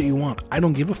say all the shit you want. I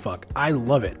don't give a fuck. I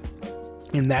love it.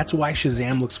 And that's why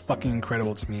Shazam looks fucking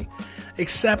incredible to me.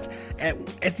 Except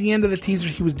at the end of the teaser,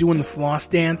 he was doing the floss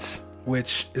dance,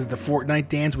 which is the Fortnite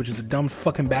dance, which is the dumb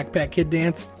fucking backpack kid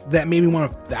dance. That made me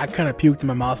want to... I kind of puked in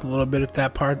my mouth a little bit at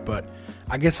that part, but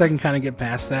I guess I can kind of get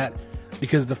past that.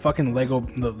 Because the fucking Lego...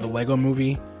 The Lego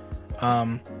movie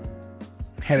had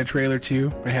a trailer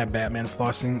too. It had Batman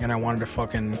flossing, and I wanted to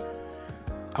fucking...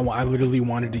 I literally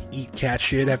wanted to eat cat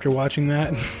shit after watching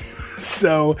that.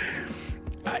 So...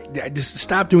 I just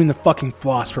stop doing the fucking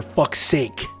floss, for fuck's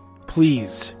sake.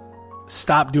 Please.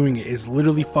 Stop doing it. It's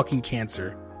literally fucking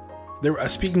cancer.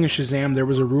 Speaking of Shazam, there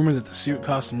was a rumor that the suit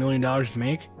cost $1 million to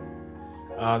make.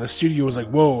 The studio was like,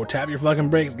 whoa, tap your fucking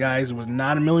brakes, guys. It was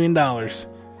not $1 million.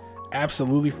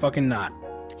 Absolutely fucking not.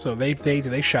 So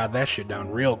they shot that shit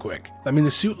down real quick. I mean, the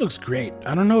suit looks great.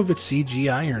 I don't know if it's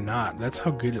CGI or not. That's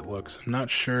how good it looks. I'm not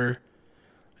sure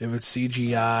if it's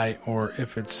CGI or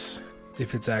if it's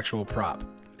actual prop.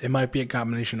 It might be a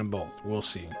combination of both. We'll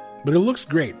see. But it looks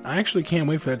great. I actually can't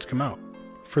wait for that to come out.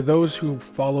 For those who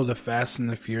follow the Fast and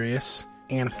the Furious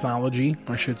anthology,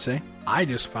 I should say, I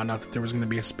just found out that there was going to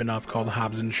be a spin-off called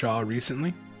Hobbs and Shaw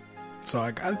recently. So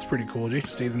it's pretty cool.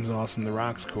 Jason Statham's awesome. The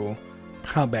Rock's cool.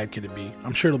 How bad could it be?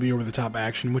 I'm sure it'll be over-the-top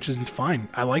action, which isn't fine.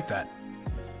 I like that.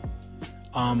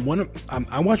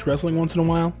 I watch wrestling once in a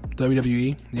while.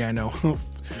 WWE. Yeah, I know.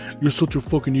 You're such a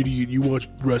fucking idiot. You watch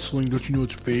wrestling. Don't you know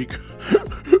it's fake?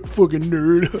 Fucking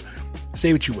nerd.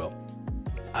 Say what you will.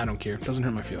 I don't care. It doesn't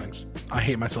hurt my feelings. I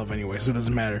hate myself anyway, so it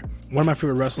doesn't matter. One of my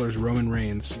favorite wrestlers, Roman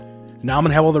Reigns. Now I'm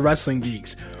gonna have all the wrestling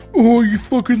geeks. Oh, you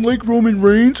fucking like Roman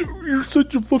Reigns? You're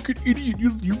such a fucking idiot.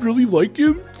 You really like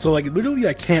him? So, like, literally,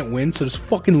 I can't win, so just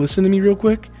fucking listen to me real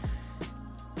quick.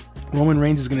 Roman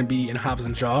Reigns is gonna be in Hobbs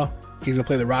and Shaw. He's gonna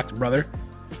play the Rock's brother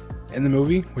in the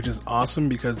movie, which is awesome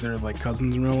because they're like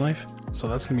cousins in real life. So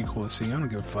that's gonna be cool to see. I don't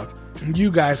give a fuck.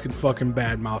 You guys can fucking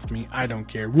badmouth me. I don't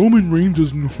care. Roman Reigns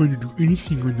doesn't know how to do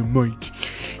anything on the mic.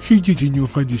 He doesn't know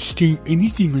how to say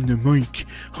anything on the mic.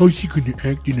 How's he gonna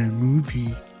act in a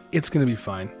movie? It's gonna be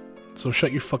fine. So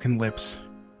shut your fucking lips.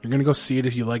 You're gonna go see it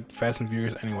if you like Fast and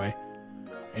Furious anyway.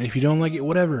 And if you don't like it,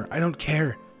 whatever. I don't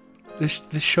care. This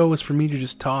show is for me to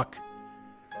just talk.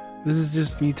 This is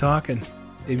just me talking.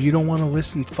 If you don't want to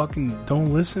listen, fucking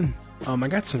don't listen. I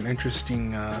got some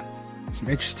interesting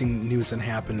news that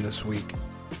happened this week.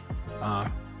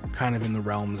 Kind of in the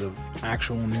realms of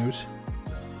actual news.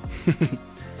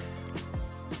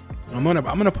 I'm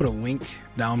gonna put a link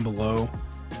down below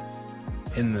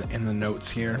in the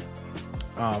notes here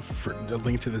for the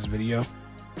link to this video.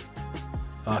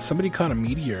 Somebody caught a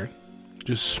meteor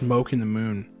just smoking the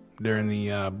moon during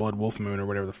the Blood Wolf moon or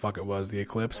whatever the fuck it was, the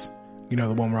eclipse. You know,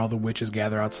 the one where all the witches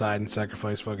gather outside and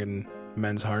sacrifice fucking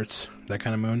men's hearts. That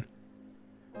kind of moon.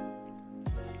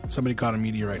 Somebody caught a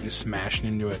meteorite just smashing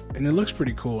into it. And it looks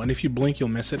pretty cool. And if you blink, you'll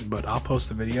miss it. But I'll post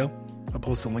the video. I'll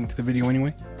post a link to the video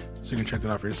anyway. So you can check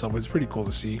that out for yourself. It's pretty cool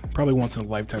to see. Probably once in a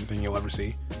lifetime thing you'll ever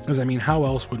see. Because, I mean, how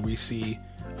else would we see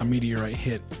a meteorite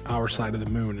hit our side of the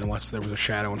moon unless there was a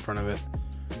shadow in front of it?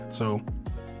 So,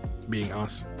 being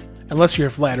us. Unless you're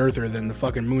a flat earther, then the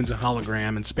fucking moon's a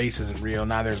hologram and space isn't real.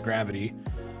 Now there's gravity.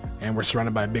 And we're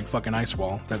surrounded by a big fucking ice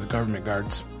wall that the government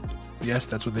guards. Yes,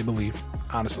 that's what they believe,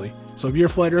 honestly. So if you're a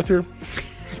flat earther,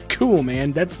 cool,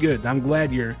 man. That's good. I'm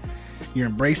glad you're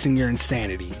embracing your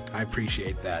insanity. I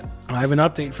appreciate that. I have an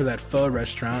update for that pho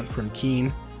restaurant from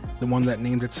Keen. The one that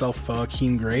named itself Pho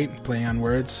Keen Great. Play on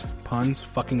words, puns,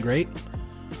 fucking great.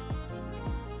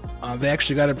 They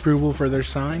actually got approval for their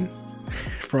sign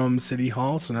from City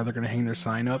Hall, so now they're going to hang their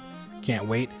sign up. Can't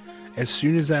wait. As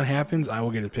soon as that happens, I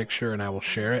will get a picture and I will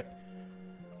share it.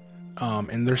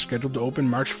 And they're scheduled to open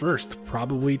March 1st,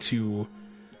 probably to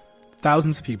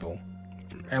thousands of people.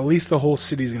 At least the whole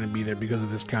city's going to be there because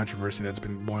of this controversy that's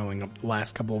been boiling up the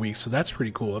last couple of weeks. So that's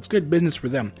pretty cool. It's good business for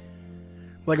them.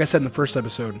 Like I said in the first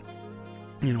episode,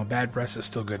 you know, bad press is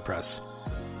still good press.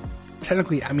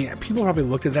 Technically, I mean, people probably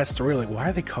looked at that story like, why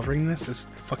are they covering this? This is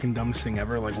the fucking dumbest thing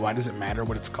ever. Like, why does it matter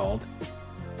what it's called?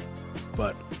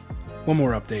 But, one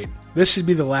more update. This should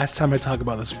be the last time I talk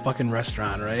about this fucking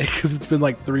restaurant, right? Because it's been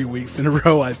like 3 weeks in a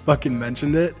row I fucking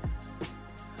mentioned it.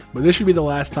 But this should be the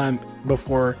last time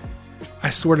before,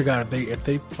 I swear to God, if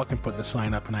they fucking put the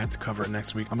sign up and I have to cover it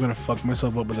next week, I'm gonna fuck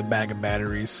myself up with a bag of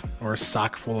batteries or a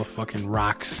sock full of fucking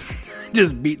rocks.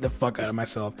 Just beat the fuck out of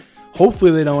myself.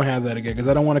 Hopefully they don't have that again, because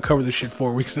I don't want to cover this shit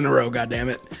 4 weeks in a row,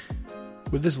 goddammit.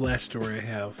 With this last story I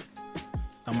have,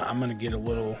 I'm gonna get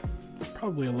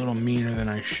probably a little meaner than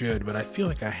I should, but I feel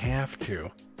like I have to.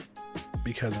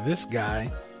 Because this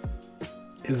guy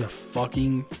is a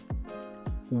fucking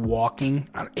walking,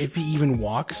 if he even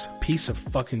walks, piece of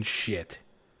fucking shit.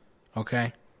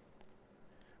 Okay?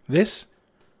 This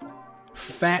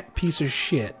fat piece of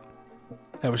shit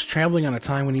that was traveling on a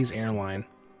Taiwanese airline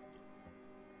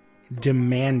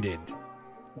demanded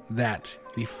that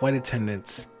the flight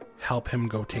attendants help him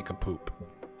go take a poop.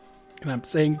 And I'm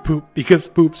saying poop because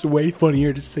poop's way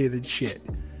funnier to say than shit.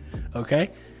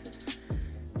 Okay?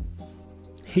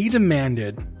 He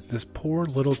demanded this poor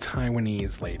little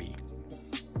Taiwanese lady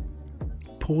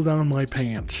pull down my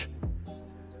pants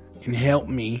and help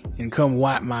me and come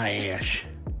wipe my ass,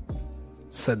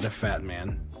 said the fat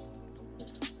man.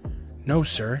 No,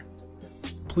 sir.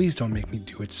 Please don't make me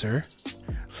do it, sir,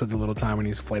 said the little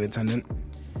Taiwanese flight attendant.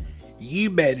 You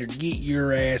better get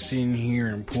your ass in here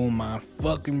and pull my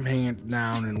fucking pants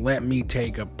down and let me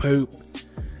take a poop,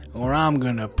 or I'm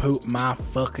gonna poop my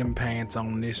fucking pants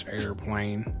on this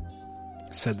airplane,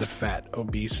 said the fat,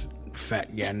 obese,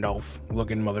 fat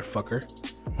Gandalf-looking motherfucker.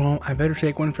 Well, I better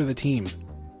take one for the team,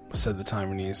 said the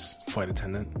Taiwanese flight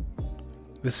attendant.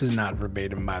 This is not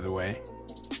verbatim, by the way,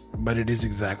 but it is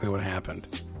exactly what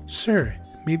happened. Sir,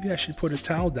 maybe I should put a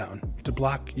towel down to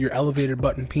block your elevator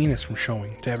button penis from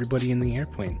showing to everybody in the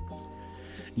airplane.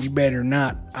 You better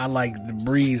not. I like the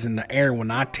breeze in the air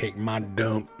when I take my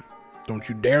dump. Don't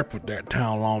you dare put that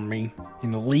towel on me.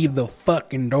 And leave the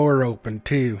fucking door open,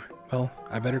 too. Well,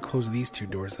 I better close these two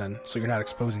doors then, so you're not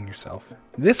exposing yourself.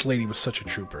 This lady was such a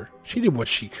trooper. She did what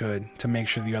she could to make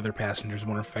sure the other passengers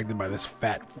weren't affected by this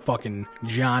fat fucking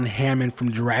John Hammond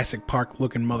from Jurassic Park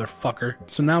looking motherfucker.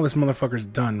 So now this motherfucker's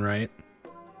done, right?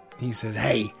 He says,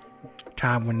 hey,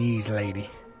 Taiwanese lady,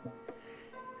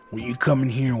 will you come in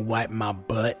here and wipe my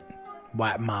butt?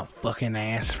 Wipe my fucking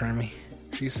ass for me?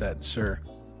 She said, sir,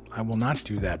 I will not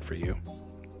do that for you.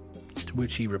 To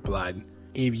which he replied,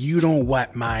 if you don't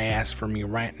wipe my ass for me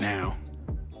right now,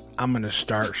 I'm going to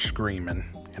start screaming,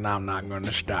 and I'm not going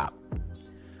to stop.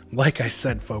 Like I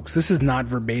said, folks, this is not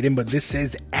verbatim, but this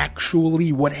is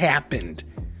actually what happened.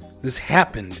 This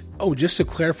happened. Oh, just to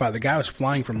clarify, the guy was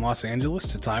flying from Los Angeles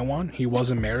to Taiwan. He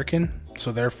was American,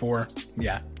 so therefore,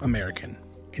 yeah, American.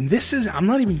 And this is, I'm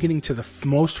not even getting to the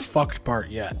most fucked part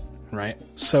yet, right?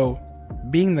 So,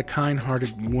 being the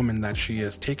kind-hearted woman that she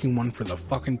is, taking one for the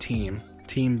fucking team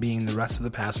being the rest of the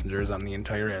passengers on the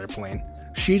entire airplane,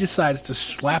 she decides to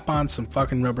slap on some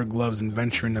fucking rubber gloves and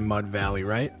venture into Mud Valley,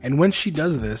 right? And when she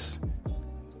does this,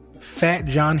 Fat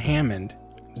John Hammond,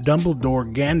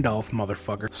 Dumbledore Gandalf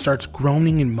motherfucker, starts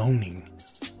groaning and moaning.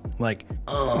 Like,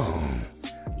 oh,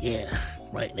 yeah,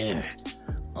 right there.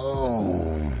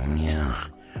 Oh, yeah,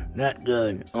 not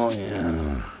good. Oh,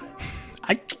 yeah.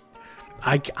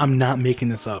 I'm not making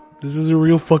this up. This is a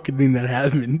real fucking thing that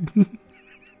happened.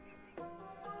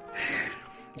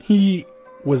 He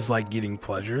was like getting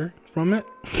pleasure from it.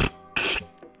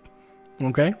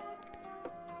 Okay.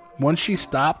 Once she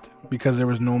stopped, because there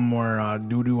was no more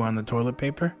doo-doo on the toilet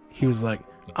paper, he was like,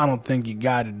 I don't think you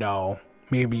got it all.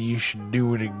 Maybe you should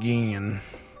do it again.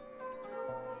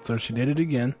 So she did it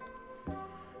again.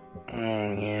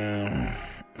 Oh, yeah.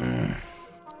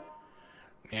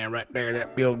 Yeah, right there,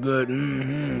 that feels good.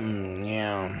 Mm-hmm.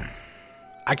 Yeah.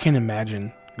 I can't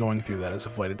imagine going through that as a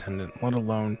flight attendant, let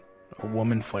alone a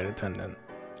woman flight attendant.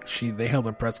 They held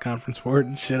a press conference for it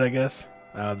and shit, I guess.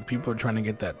 The people are trying to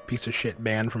get that piece of shit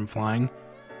banned from flying.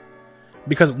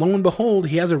 Because lo and behold,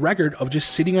 he has a record of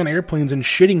just sitting on airplanes and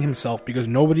shitting himself because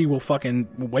nobody will fucking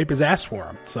wipe his ass for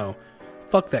him. So,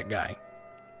 fuck that guy.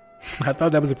 I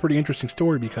thought that was a pretty interesting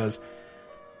story because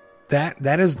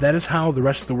that is how the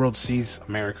rest of the world sees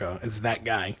America, is that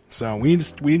guy. So we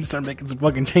need to start making some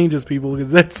fucking changes, people,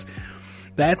 because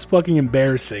that's fucking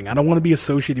embarrassing. I don't want to be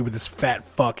associated with this fat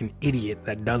fucking idiot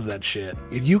that does that shit.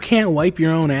 If you can't wipe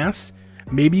your own ass,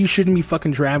 maybe you shouldn't be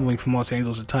fucking traveling from Los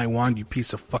Angeles to Taiwan, you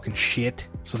piece of fucking shit.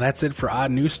 So that's it for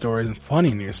odd news stories and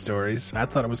funny news stories. I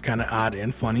thought it was kind of odd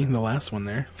and funny, the last one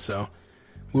there. So,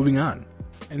 moving on.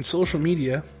 And social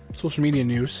media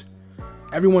news.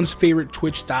 Everyone's favorite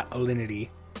Twitch thought Alinity.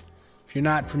 If you're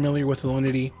not familiar with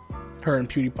Alinity, her and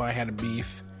PewDiePie had a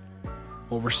beef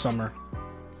over summer.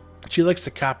 She likes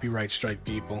to copyright strike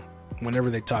people whenever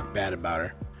they talk bad about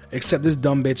her. Except this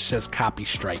dumb bitch says copy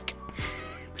strike.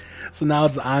 So now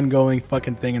it's an ongoing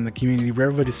fucking thing in the community where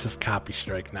everybody says copy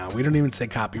strike now. We don't even say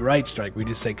copyright strike, we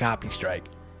just say copy strike.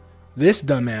 This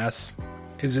dumbass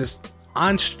is just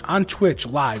on Twitch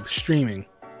live streaming,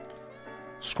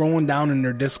 scrolling down in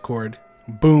their Discord,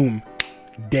 boom,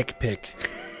 dick pic.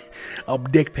 A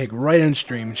dick pic right on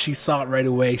stream. She saw it right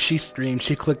away, she streamed,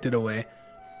 she clicked it away.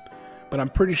 But I'm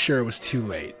pretty sure it was too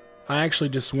late. I actually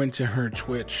just went to her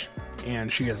Twitch,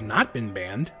 and she has not been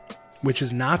banned, which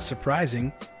is not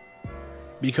surprising,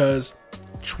 because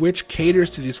Twitch caters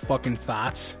to these fucking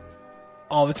thoughts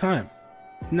all the time.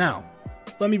 Now,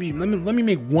 let me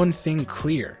make one thing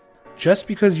clear. Just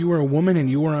because you are a woman and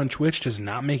you are on Twitch does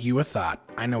not make you a thought.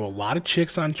 I know a lot of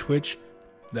chicks on Twitch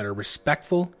that are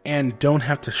respectful and don't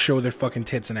have to show their fucking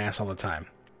tits and ass all the time.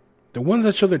 The ones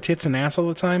that show their tits and ass all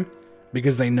the time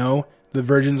because they know the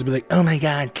virgins will be like, oh my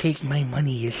god, take my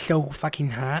money, you're so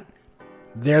fucking hot.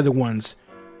 They're the ones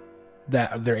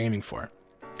that they're aiming for.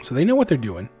 So they know what they're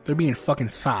doing. They're being fucking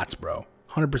thoughts, bro.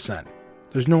 100%.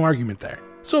 There's no argument there.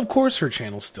 So of course her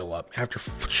channel's still up after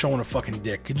showing a fucking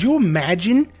dick. Could you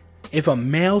imagine if a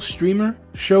male streamer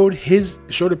showed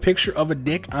a picture of a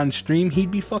dick on stream? He'd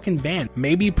be fucking banned.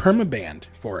 Maybe perma-banned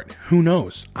for it. Who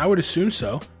knows? I would assume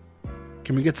so.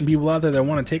 Can we get some people out there that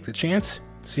want to take the chance?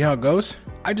 See how it goes?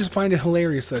 I just find it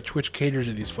hilarious that Twitch caters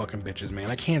to these fucking bitches,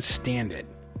 man. I can't stand it.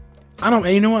 I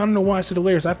don't know why I said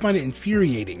hilarious. I find it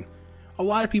infuriating. A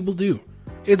lot of people do.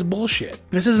 It's bullshit.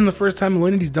 This isn't the first time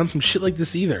Millennity's done some shit like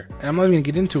this either. And I'm not even gonna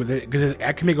get into it because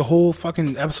I can make a whole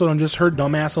fucking episode on just her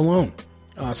dumbass alone.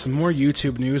 Some more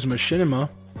YouTube news. Machinima,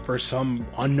 for some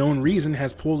unknown reason,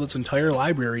 has pulled its entire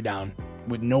library down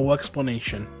with no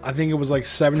explanation. I think it was like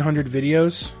 700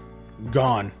 videos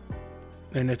gone.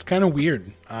 And it's kind of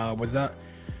weird. With that,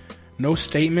 no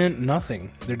statement,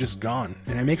 nothing. They're just gone.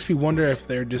 And it makes me wonder if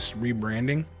they're just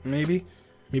rebranding, maybe.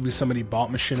 Maybe somebody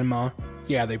bought Machinima.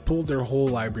 Yeah, they pulled their whole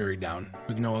library down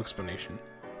with no explanation.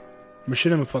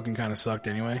 Machinima fucking kind of sucked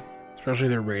anyway. Especially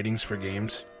their ratings for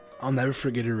games. I'll never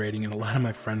forget a rating, and a lot of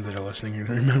my friends that are listening are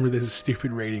going to remember this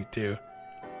stupid rating too.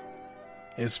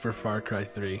 It's for Far Cry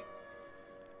 3.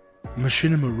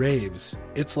 Machinima raves.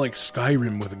 It's like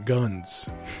Skyrim with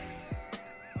guns.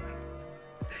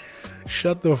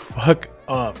 Shut the fuck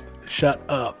up. Shut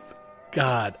up.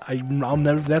 God, I'll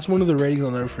never. That's one of the ratings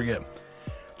I'll never forget.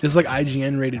 Just like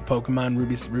IGN rated Pokemon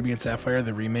Ruby and Sapphire,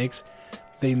 the remakes,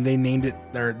 they named it,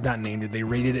 or not named it, they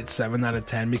rated it 7 out of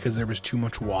 10 because there was too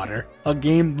much water. A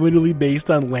game literally based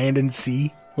on land and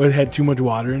sea, where it had too much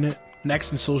water in it.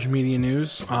 Next in social media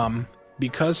news,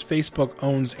 because Facebook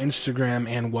owns Instagram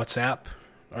and WhatsApp,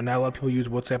 or not a lot of people use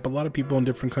WhatsApp, but a lot of people in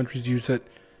different countries use it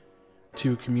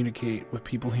to communicate with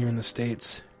people here in the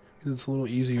States. It's a little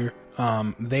easier.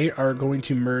 They are going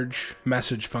to merge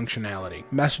message functionality.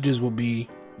 Messages will be,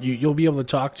 you'll be able to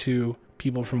talk to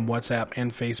people from WhatsApp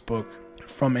and Facebook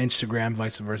from Instagram,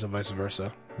 vice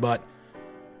versa. But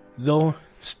they'll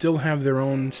still have their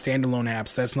own standalone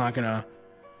apps. That's not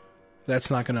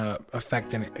gonna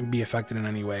be affected in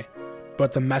any way.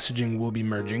 But the messaging will be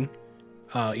merging,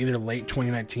 either late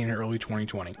 2019 or early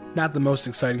 2020. Not the most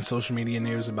exciting social media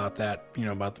news about that,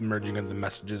 about the merging of the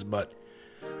messages, but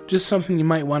just something you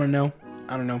might want to know.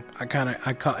 I don't know. I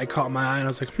caught my eye and I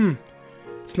was like,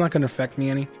 it's not going to affect me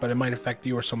any, but it might affect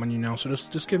you or someone you know. So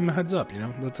just give them a heads up,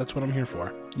 That's what I'm here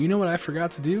for. You know what I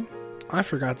forgot to do?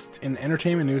 In the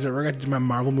entertainment news, I forgot to do my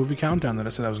Marvel movie countdown that I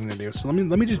said I was going to do. So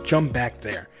let me just jump back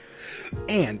there.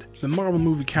 And the Marvel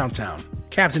movie countdown.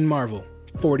 Captain Marvel,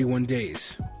 41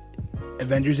 days.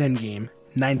 Avengers Endgame,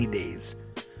 90 days.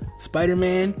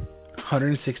 Spider-Man,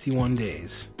 161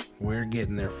 days. We're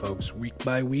getting there, folks. Week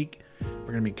by week,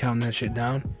 we're going to be counting that shit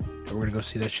down, and we're going to go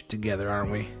see that shit together,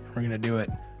 aren't we? We're going to do it.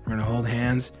 We're going to hold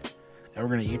hands, and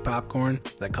we're going to eat popcorn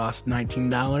that costs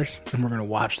 $19, and we're going to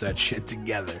watch that shit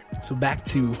together. So back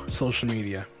to social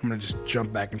media. I'm going to just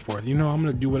jump back and forth. I'm going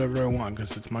to do whatever I want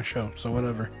because it's my show, so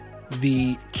whatever.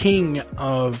 The king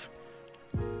of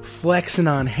flexing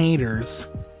on haters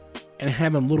and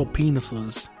having little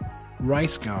penises,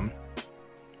 Rice Scum,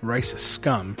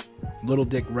 Little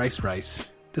Dick Rice,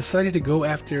 decided to go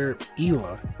after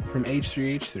Hila from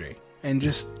H3H3 and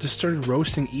just started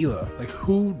roasting Hila. Like,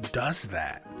 who does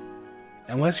that?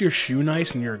 Unless you're shoe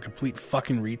nice and you're a complete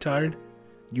fucking retard,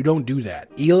 you don't do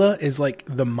that. Hila is like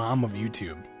the mom of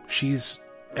YouTube. She's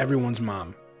everyone's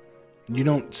mom. You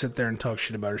don't sit there and talk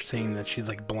shit about her saying that she's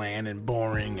like bland and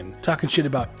boring and talking shit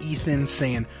about Ethan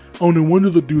saying, oh, no wonder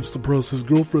the dude's depressed. His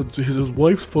girlfriend, his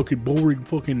wife's fucking boring,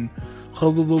 fucking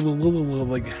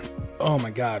like, oh my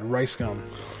god, Rice Gum.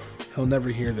 He'll never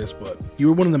hear this, but you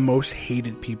were one of the most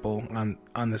hated people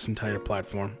on this entire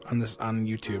platform, on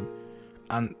YouTube,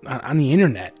 on the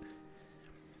internet.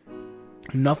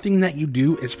 Nothing that you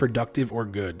do is productive or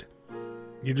good.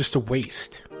 You're just a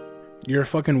waste. You're a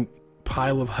fucking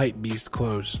pile of hype beast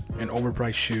clothes and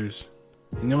overpriced shoes.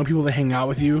 And the only people that hang out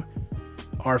with you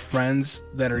are friends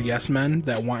that are yes men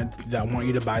that want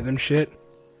you to buy them shit,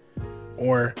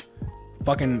 or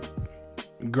fucking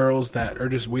girls that are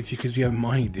just with you because you have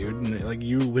money, dude. And, like,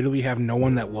 you literally have no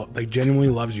one that genuinely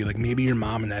loves you. Like, maybe your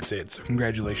mom, and that's it. So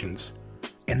congratulations.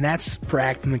 And that's for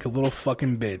acting like a little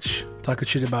fucking bitch, talking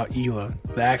shit about Hila,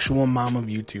 the actual mom of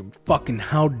YouTube. Fucking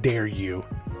how dare you?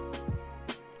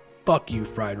 Fuck you,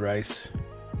 fried rice.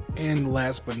 And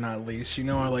last but not least, you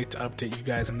know I like to update you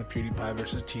guys on the PewDiePie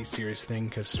versus T-Series thing,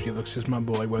 because Felix is my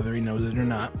boy, whether he knows it or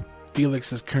not.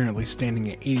 Felix is currently standing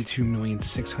at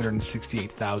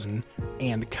 82,668,000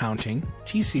 and counting.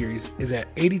 T-Series is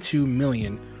at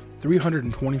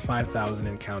 82,325,000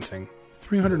 and counting.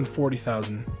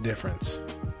 340,000 difference.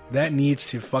 That needs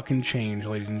to fucking change,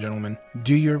 ladies and gentlemen.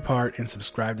 Do your part and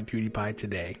subscribe to PewDiePie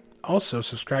today. Also,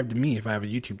 subscribe to me if I have a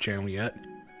YouTube channel yet.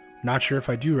 Not sure if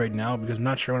I do right now, because I'm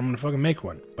not sure when I'm going to fucking make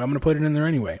one. But I'm going to put it in there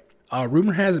anyway.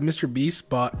 Rumor has it Mr. Beast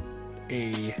bought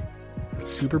a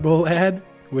Super Bowl ad,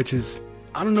 which is,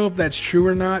 I don't know if that's true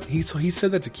or not. He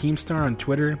said that to Keemstar on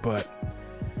Twitter, but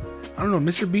I don't know.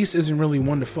 Mr. Beast isn't really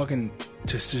one to fucking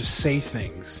just say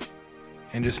things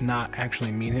and just not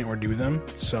actually mean it or do them.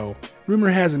 So, rumor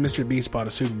has it Mr. Beast bought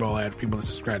a Super Bowl ad for people to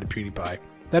subscribe to PewDiePie.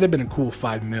 That'd have been a cool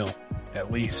 $5 million,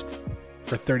 at least.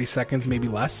 For 30 seconds, maybe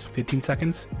less, 15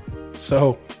 seconds.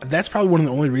 So, that's probably one of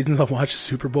the only reasons I'll watch the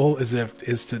Super Bowl is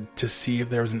to see if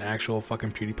there was an actual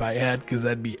fucking PewDiePie ad, because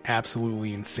that'd be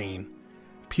absolutely insane.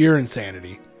 Pure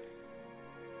insanity.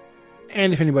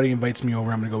 And if anybody invites me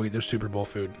over, I'm going to go eat their Super Bowl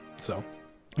food. So,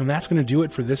 and that's going to do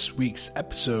it for this week's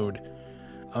episode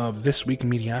of This Week in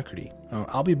Mediocrity.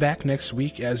 I'll be back next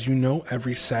week, as you know,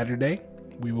 every Saturday.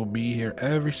 We will be here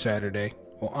every Saturday.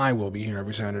 Well, I will be here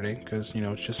every Saturday, because, you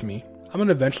know, it's just me. I'm going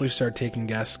to eventually start taking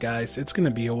guests, guys. It's going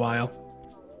to be a while.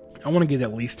 I want to get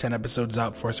at least 10 episodes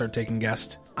out before I start taking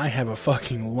guests. I have a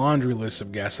fucking laundry list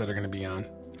of guests that are going to be on.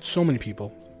 So many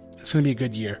people. It's going to be a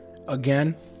good year.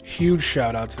 Again, huge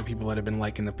shout out to the people that have been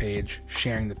liking the page,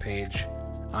 sharing the page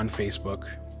on Facebook.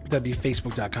 That'd be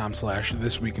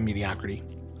facebook.com/thisweekinmediocrity.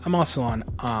 I'm also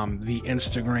on the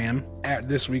Instagram at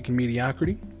This Week in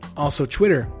Mediocrity. Also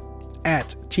Twitter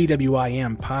at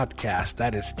TWIM Podcast.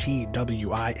 That is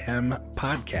TWIM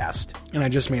Podcast. And I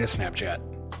just made a Snapchat.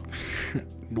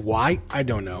 Why? I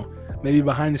don't know. Maybe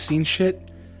behind the scenes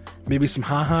shit. Maybe some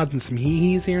ha-has and some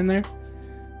hee-hees here and there.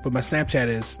 But my Snapchat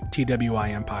is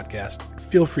TWIM Podcast.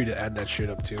 Feel free to add that shit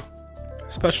up too.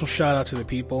 Special shout out to the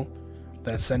people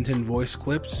that sent in voice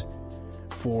clips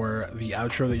for the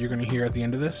outro that you're going to hear at the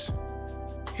end of this.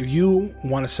 If you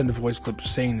want to send a voice clip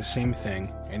saying the same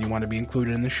thing and you want to be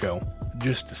included in the show,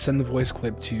 just send the voice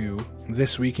clip to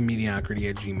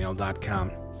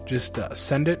thisweekinmediocrity@gmail.com. Just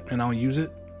send it and I'll use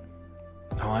it.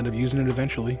 I'll end up using it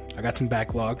eventually. I got some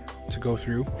backlog to go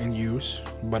through and use,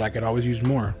 but I could always use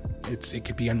more. It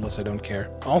could be endless, I don't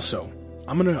care. Also,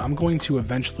 I'm going to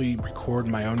eventually record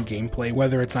my own gameplay,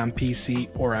 whether it's on PC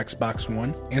or Xbox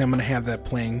One, and I'm going to have that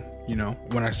playing, you know,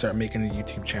 when I start making the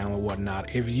YouTube channel and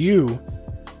whatnot. If you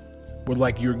would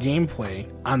like your gameplay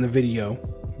on the video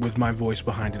with my voice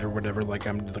behind it or whatever, like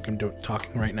I'm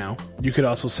talking right now, you could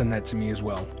also send that to me as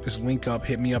well. Just link up,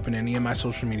 hit me up in any of my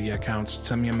social media accounts,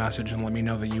 send me a message and let me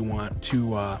know that you want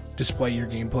to display your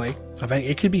gameplay.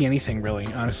 It could be anything, really.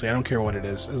 Honestly, I don't care what it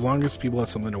is. As long as people have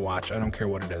something to watch, I don't care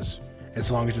what it is.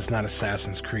 As long as it's not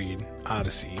Assassin's Creed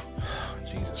Odyssey.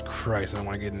 Jesus Christ, I don't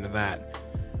want to get into that.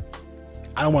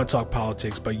 I don't want to talk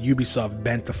politics, but Ubisoft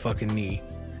bent the fucking knee.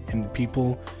 And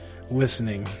people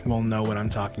listening will know what I'm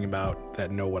talking about,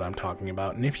 that know what I'm talking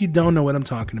about. And if you don't know what I'm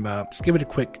talking about, just give it a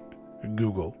quick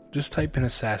Google. Just type in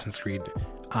Assassin's Creed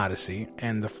Odyssey,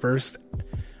 and the first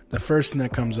thing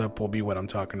that comes up will be what I'm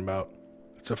talking about.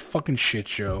 It's a fucking shit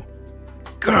show.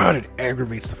 God, it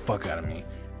aggravates the fuck out of me.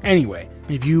 Anyway,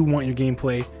 if you want your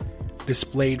gameplay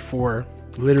displayed for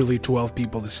literally 12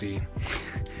 people to see,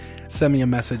 send me a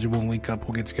message and we'll link up,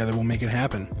 we'll get together, we'll make it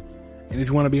happen. And if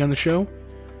you want to be on the show,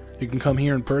 you can come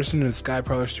here in person in the Sky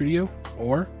Parlor Studio,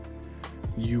 or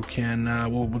you can,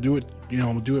 we'll do it,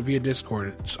 we'll do it via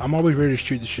Discord. I'm always ready to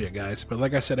shoot the shit, guys. But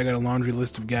like I said, I got a laundry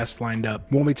list of guests lined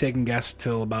up. Won't be taking guests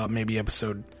till about maybe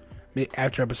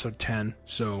after episode 10,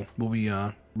 so we'll be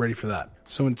ready for that.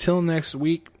 So until next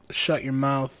week, shut your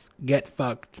mouth, get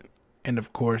fucked, and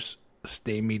of course,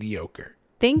 stay mediocre.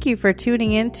 Thank you for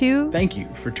tuning into. Thank you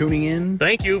for tuning in.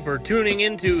 Thank you for tuning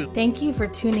into. Thank you for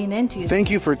tuning into.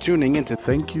 Thank you for tuning into.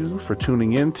 Thank you for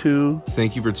tuning into.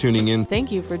 Thank you for tuning in.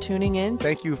 Thank you for tuning in.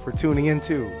 Thank you for tuning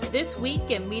into. This Week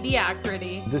in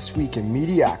Mediocrity. This Week in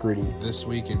Mediocrity. This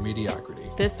Week in Mediocrity.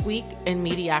 This Week in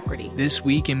Mediocrity. This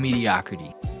Week in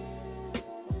Mediocrity.